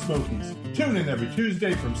you in the Smokies. Tune in every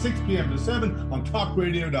Tuesday from 6 p.m. to 7 on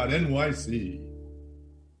talkradio.nyc.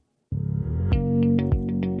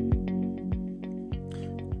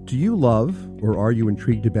 Do you love or are you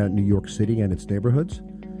intrigued about New York City and its neighborhoods?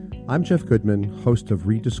 I'm Jeff Goodman, host of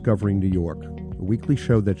Rediscovering New York, a weekly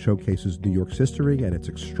show that showcases New York's history and its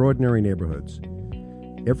extraordinary neighborhoods.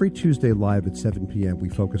 Every Tuesday live at 7 p.m., we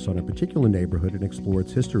focus on a particular neighborhood and explore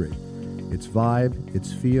its history, its vibe,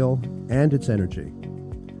 its feel, and its energy.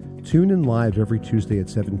 Tune in live every Tuesday at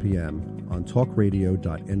 7 p.m. on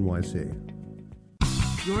talkradio.nyc.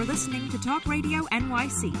 You're listening to Talk Radio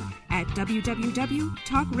NYC at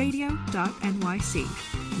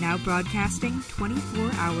www.talkradio.nyc. Now broadcasting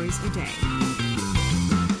 24 hours a day.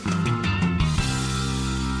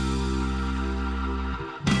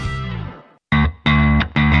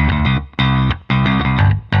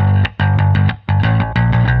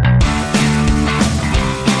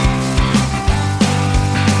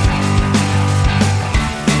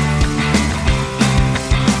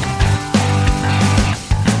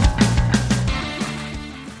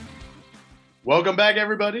 Welcome back,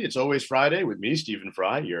 everybody. It's always Friday with me, Stephen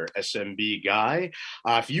Fry, your SMB guy.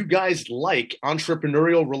 If you guys like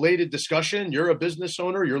entrepreneurial-related discussion, you're a business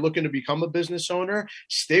owner, you're looking to become a business owner,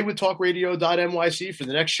 stay with talkradio.nyc for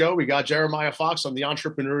the next show. We got Jeremiah Fox on the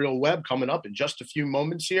entrepreneurial web coming up in just a few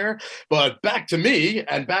moments here. But back to me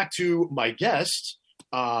and back to my guest,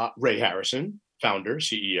 Ray Harrison, founder,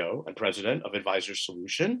 CEO, and president of Advisors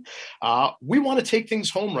Solution. We want to take things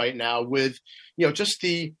home right now with, just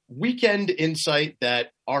the weekend insight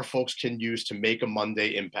that our folks can use to make a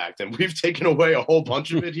Monday impact. And we've taken away a whole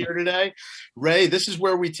bunch of it here today. Ray, this is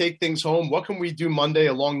where we take things home. What can we do Monday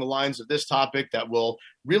along the lines of this topic that will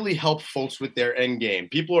really help folks with their end game?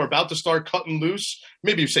 People are about to start cutting loose.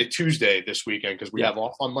 Maybe you say Tuesday this weekend because we have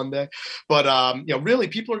off on Monday. But, really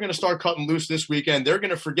people are going to start cutting loose this weekend. They're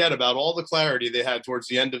going to forget about all the clarity they had towards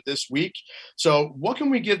the end of this week. So what can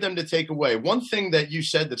we give them to take away? One thing that you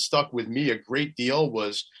said that stuck with me a great deal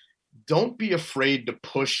was, don't be afraid to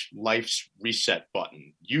push life's reset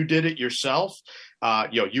button. You did it yourself.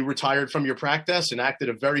 You retired from your practice, enacted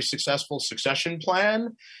a very successful succession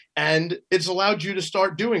plan, and it's allowed you to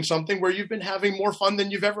start doing something where you've been having more fun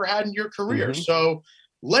than you've ever had in your career. Mm-hmm. So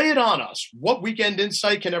lay it on us. What weekend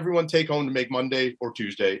insight can everyone take home to make Monday or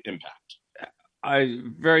Tuesday impact?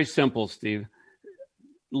 Very simple, Steve.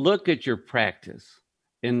 Look at your practice.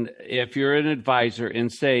 And if you're an advisor, and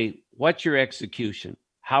say, what's your execution?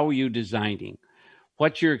 How are you designing?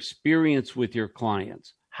 What's your experience with your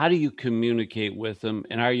clients? How do you communicate with them?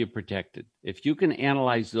 And are you protected? If you can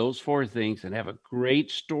analyze those four things and have a great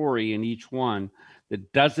story in each one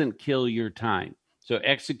that doesn't kill your time. So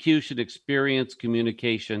execution, experience,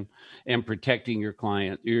 communication, and protecting your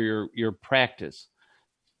client, your practice.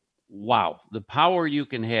 Wow, the power you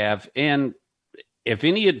can have. And if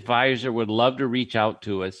any advisor would love to reach out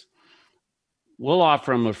to us, we'll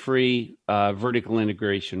offer them a free vertical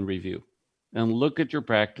integration review and look at your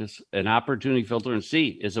practice, an opportunity filter, and see,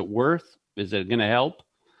 is it going to help?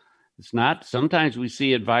 It's not. Sometimes we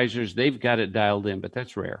see advisors, they've got it dialed in, but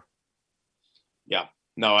that's rare. Yeah.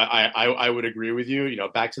 No, I would agree with you.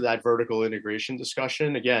 Back to that vertical integration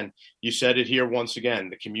discussion. Again, you said it here once again,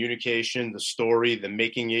 the communication, the story, the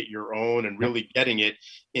making it your own and really getting it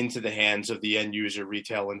into the hands of the end user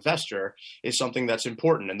retail investor is something that's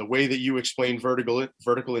important. And the way that you explain vertical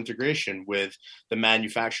integration with the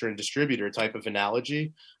manufacturer and distributor type of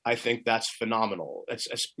analogy, I think that's phenomenal. It's,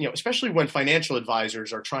 especially when financial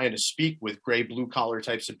advisors are trying to speak with gray blue collar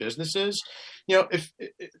types of businesses. If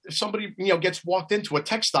somebody gets walked into a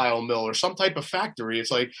textile mill or some type of factory, it's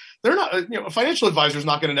like they're not. A financial advisor is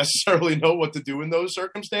not going to necessarily know what to do in those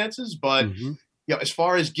circumstances. But as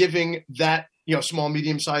far as giving that small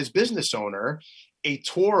medium-sized business owner a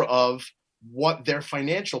tour of what their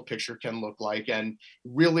financial picture can look like and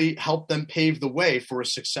really help them pave the way for a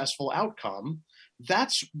successful outcome.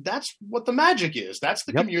 That's what the magic is. That's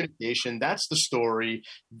the communication. That's the story.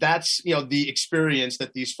 That's, the experience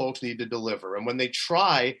that these folks need to deliver. And when they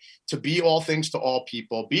try to be all things to all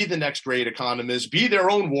people, be the next great economist, be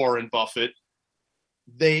their own Warren Buffett,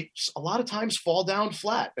 they a lot of times fall down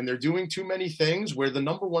flat and they're doing too many things where the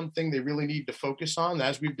number one thing they really need to focus on,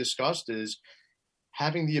 as we've discussed, is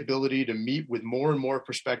having the ability to meet with more and more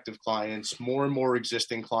prospective clients, more and more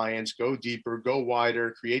existing clients, go deeper, go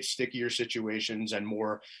wider, create stickier situations and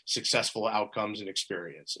more successful outcomes and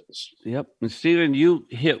experiences. Yep. And Stephen, you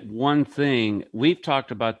hit one thing. We've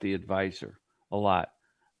talked about the advisor a lot.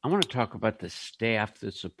 I want to talk about the staff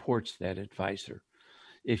that supports that advisor.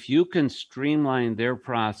 If you can streamline their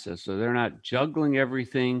process so they're not juggling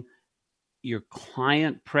everything, your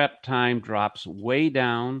client prep time drops way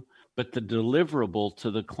down, but the deliverable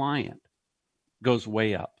to the client goes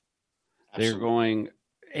way up. Absolutely. They're going,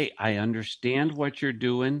 hey, I understand what you're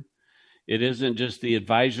doing. It isn't just the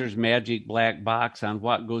advisor's magic black box on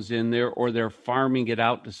what goes in there, or they're farming it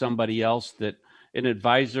out to somebody else, that an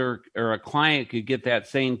advisor or a client could get that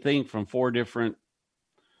same thing from 4 different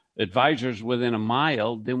advisors within a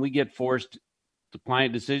mile. Then we get forced the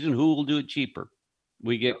client decision, who will do it cheaper.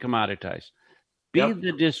 We get commoditized. Be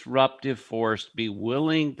the disruptive force. Be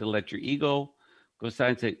willing to let your ego go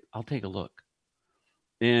aside and say, I'll take a look.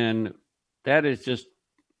 And that is just,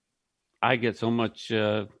 I get so much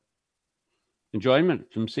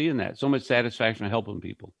enjoyment from seeing that, so much satisfaction of helping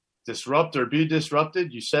people. Disrupt or be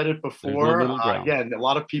disrupted. You said it before. Again, a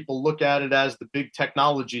lot of people look at it as the big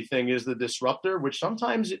technology thing is the disruptor, which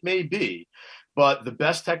sometimes it may be. But the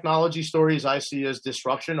best technology stories I see as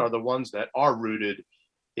disruption are the ones that are rooted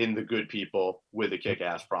in the good people with a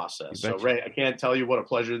kick-ass process. So, Ray, I can't tell you what a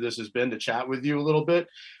pleasure this has been to chat with you a little bit.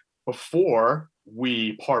 Before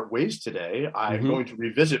we part ways today, I'm going to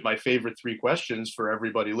revisit my favorite 3 questions for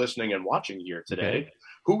everybody listening and watching here today. Okay.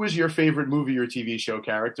 Who is your favorite movie or TV show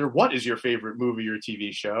character? What is your favorite movie or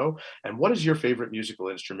TV show? And what is your favorite musical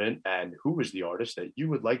instrument? And who is the artist that you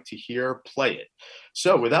would like to hear play it?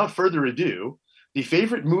 So without further ado, the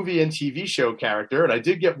favorite movie and TV show character, and I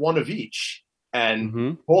did get one of each,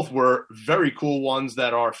 and both were very cool ones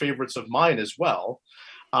that are favorites of mine as well.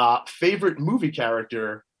 Favorite movie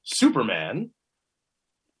character, Superman.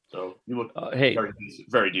 So you look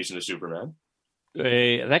very decent as Superman.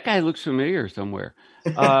 Hey, that guy looks familiar somewhere.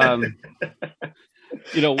 One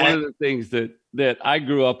of the things that I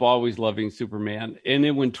grew up always loving Superman. And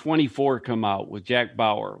then when 24 come out with Jack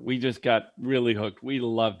Bauer, we just got really hooked. We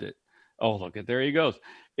loved it. Oh, look at, there he goes.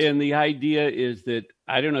 And the idea is that,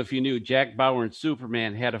 I don't know if you knew, Jack Bauer and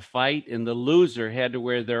Superman had a fight, and the loser had to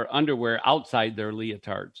wear their underwear outside their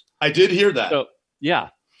leotards. I did hear that. So, yeah.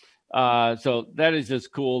 So that is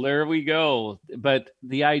just cool. There we go. But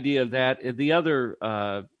the idea of that, the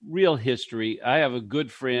other real history, I have a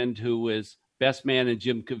good friend who was best man in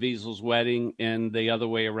Jim Caviezel's wedding, and the other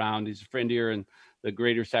way around. He's a friend here in the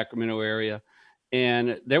greater Sacramento area.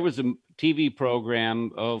 And there was a TV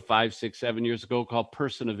program, 5, 6, 7 years ago called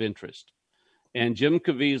Person of Interest. And Jim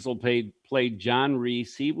Caviezel played John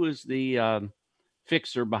Reese. He was the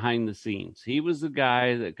fixer behind the scenes. He was the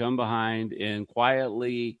guy that come behind and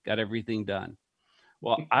quietly got everything done.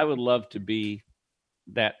 Well, I would love to be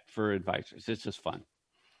that for advisors. It's just fun.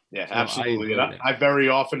 Yeah, so absolutely. I very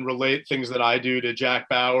often relate things that I do to Jack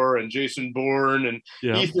Bauer and Jason Bourne and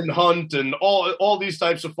Ethan Hunt and all these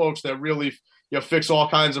types of folks that really fix all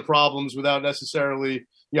kinds of problems without necessarily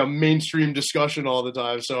mainstream discussion all the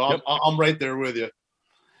time. So I'm right there with you.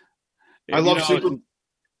 I love Superman.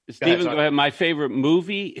 Stephen, go ahead. My favorite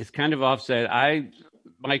movie is kind of offset.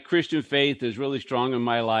 My Christian faith is really strong in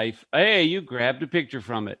my life. Hey, you grabbed a picture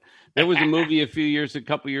from it. There was a movie a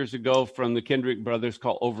couple years ago from the Kendrick brothers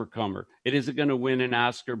called Overcomer. It isn't going to win an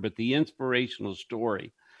Oscar, but the inspirational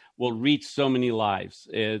story will reach so many lives.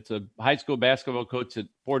 It's a high school basketball coach that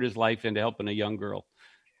poured his life into helping a young girl.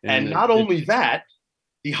 And not only that,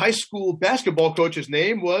 the high school basketball coach's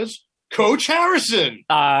name was Coach Harrison.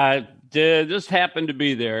 Just happened to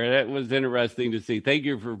be there. That was interesting to see. Thank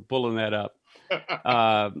you for pulling that up.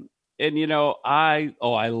 I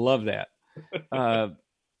love that.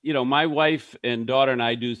 My wife and daughter and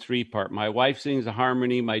I do 3-part. My wife sings the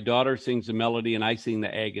harmony, my daughter sings the melody, and I sing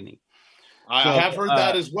the agony. I have heard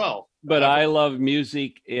that as well. But I love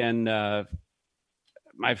music, and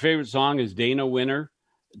my favorite song is Dana Winter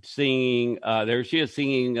singing. She is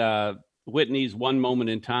singing Whitney's "One Moment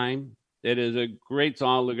in Time." It is a great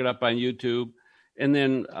song. Look it up on YouTube. And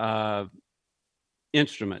then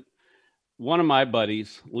instrument. One of my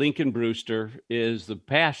buddies, Lincoln Brewster, is the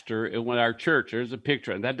pastor in our church. There's a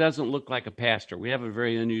picture. And that doesn't look like a pastor. We have a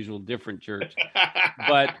very unusual, different church.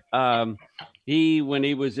 But when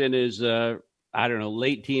he was in his,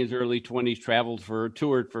 late teens, early 20s,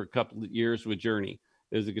 toured for a couple of years with Journey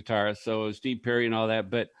as a guitarist. So Steve Perry and all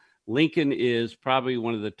that. But Lincoln is probably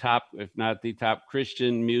one of the top, if not the top,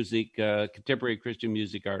 Christian music, contemporary Christian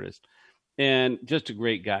music artist, and just a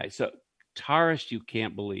great guy. So guitarist, you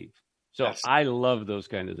can't believe. So I love those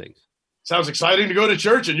kind of things. Sounds exciting to go to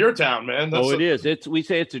church in your town, man. It is. We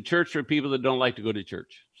say it's a church for people that don't like to go to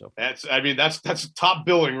church. So that's top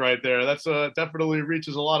billing right there. That's definitely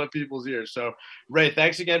reaches a lot of people's ears. So Ray,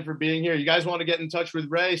 thanks again for being here. You guys want to get in touch with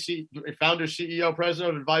Ray, founder, CEO,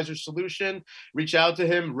 president of Advisor Solution? Reach out to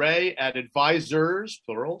him, Ray, at advisors,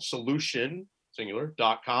 plural, solution,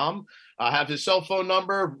 singular.com. I have his cell phone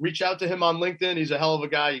number. Reach out to him on LinkedIn. He's a hell of a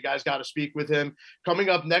guy. You guys got to speak with him. Coming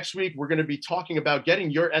up next week, we're going to be talking about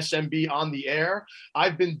getting your SMB on the air.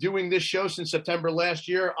 I've been doing this show since September last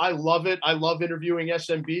year. I love it. I love interviewing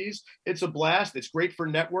SMBs. It's a blast. It's great for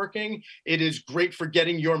networking. It is great for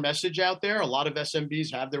getting your message out there. A lot of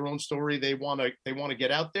SMBs have their own story they want to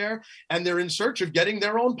get out there, and they're in search of getting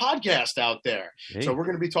their own podcast out there. Hey. So we're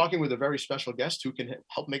going to be talking with a very special guest who can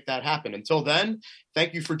help make that happen. Until then,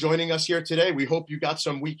 thank you for joining us here today. We hope you got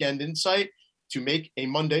some weekend insight to make a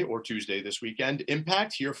Monday or Tuesday this weekend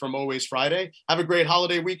impact here from Always Friday. Have a great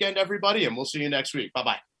holiday weekend, everybody, and we'll see you next week.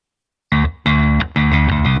 Bye-bye.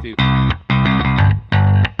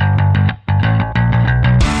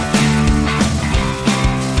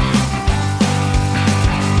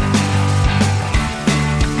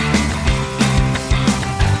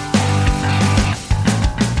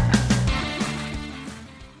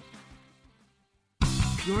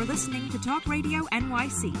 You're listening to Talk Radio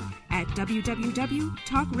NYC at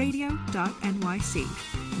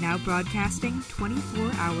www.talkradio.nyc. Now broadcasting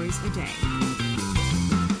 24 hours a day.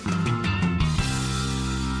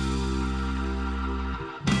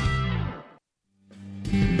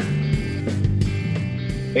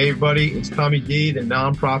 Hey everybody, it's Tommy D, the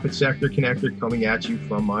nonprofit sector connector, coming at you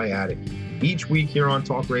from my attic. Each week here on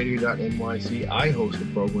talkradio.nyc, I host a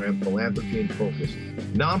program, Philanthropy in Focus.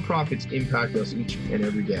 Nonprofits impact us each and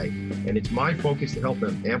every day, and it's my focus to help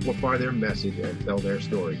them amplify their message and tell their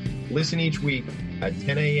story. Listen each week at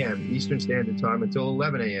 10 a.m. Eastern Standard Time until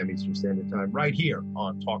 11 a.m. Eastern Standard Time right here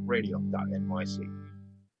on talkradio.nyc.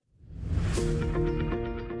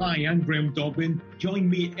 Hi, I'm Graham Dobbin. Join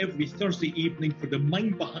me every Thursday evening for the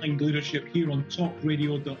Mind Behind Leadership here on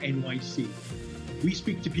talkradio.nyc. We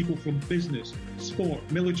speak to people from business, sport,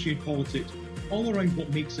 military and politics, all around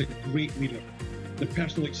what makes a great leader. The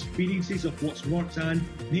personal experiences of what's worked and,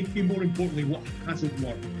 maybe more importantly, what hasn't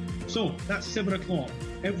worked. So, that's 7 o'clock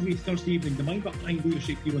every Thursday evening, the Mind Behind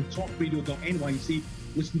Leadership here on talkradio.nyc.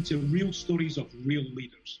 Listen to real stories of real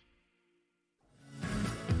leaders.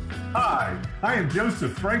 Hi, I am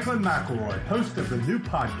Joseph Franklin McElroy, host of the new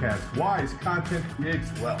podcast, Wise Content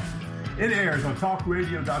Creates Wealth. It airs on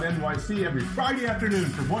talkradio.nyc every Friday afternoon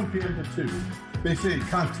from 1 p.m. to 2. They say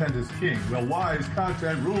content is king. Well, wise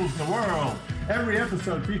content rules the world. Every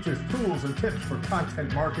episode features tools and tips for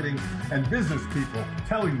content marketing and business people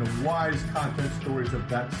telling the wise content stories of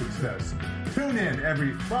that success. Tune in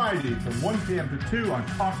every Friday from 1 p.m. to 2 on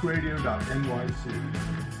talkradio.nyc.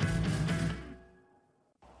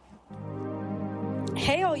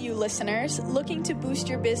 Hey, all you listeners, looking to boost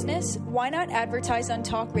your business? Why not advertise on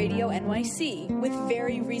Talk Radio NYC with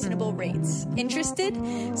very reasonable rates? Interested?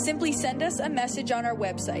 Simply send us a message on our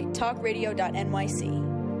website, talkradio.nyc.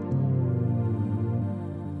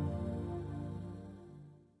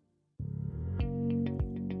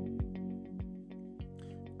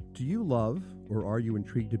 Do you love or are you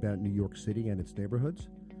intrigued about New York City and its neighborhoods?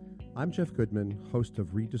 I'm Jeff Goodman, host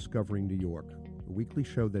of Rediscovering New York, a weekly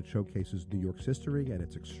show that showcases New York's history and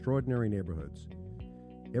its extraordinary neighborhoods.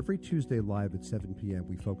 Every Tuesday live at 7 p.m.,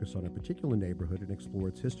 we focus on a particular neighborhood and explore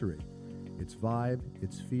its history, its vibe,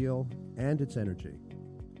 its feel, and its energy.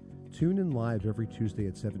 Tune in live every Tuesday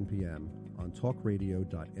at 7 p.m. on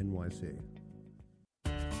talkradio.nyc.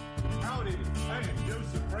 Howdy, I am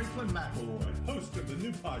Joseph Franklin McElroy, host of the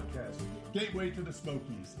new podcast, Gateway to the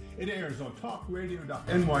Smokies. It airs on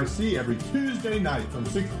talkradio.nyc every Tuesday night from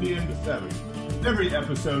 6 p.m. to 7. Every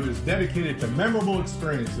episode is dedicated to memorable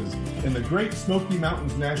experiences in the Great Smoky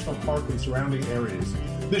Mountains National Park and surrounding areas.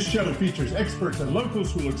 This show features experts and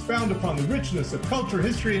locals who will expound upon the richness of culture,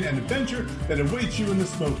 history, and adventure that awaits you in the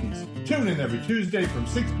Smokies. Tune in every Tuesday from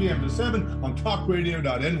 6 p.m. to 7 on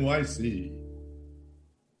talkradio.nyc.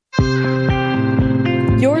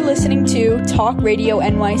 You're listening to Talk Radio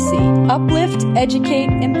NYC. Uplift,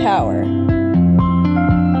 educate, empower.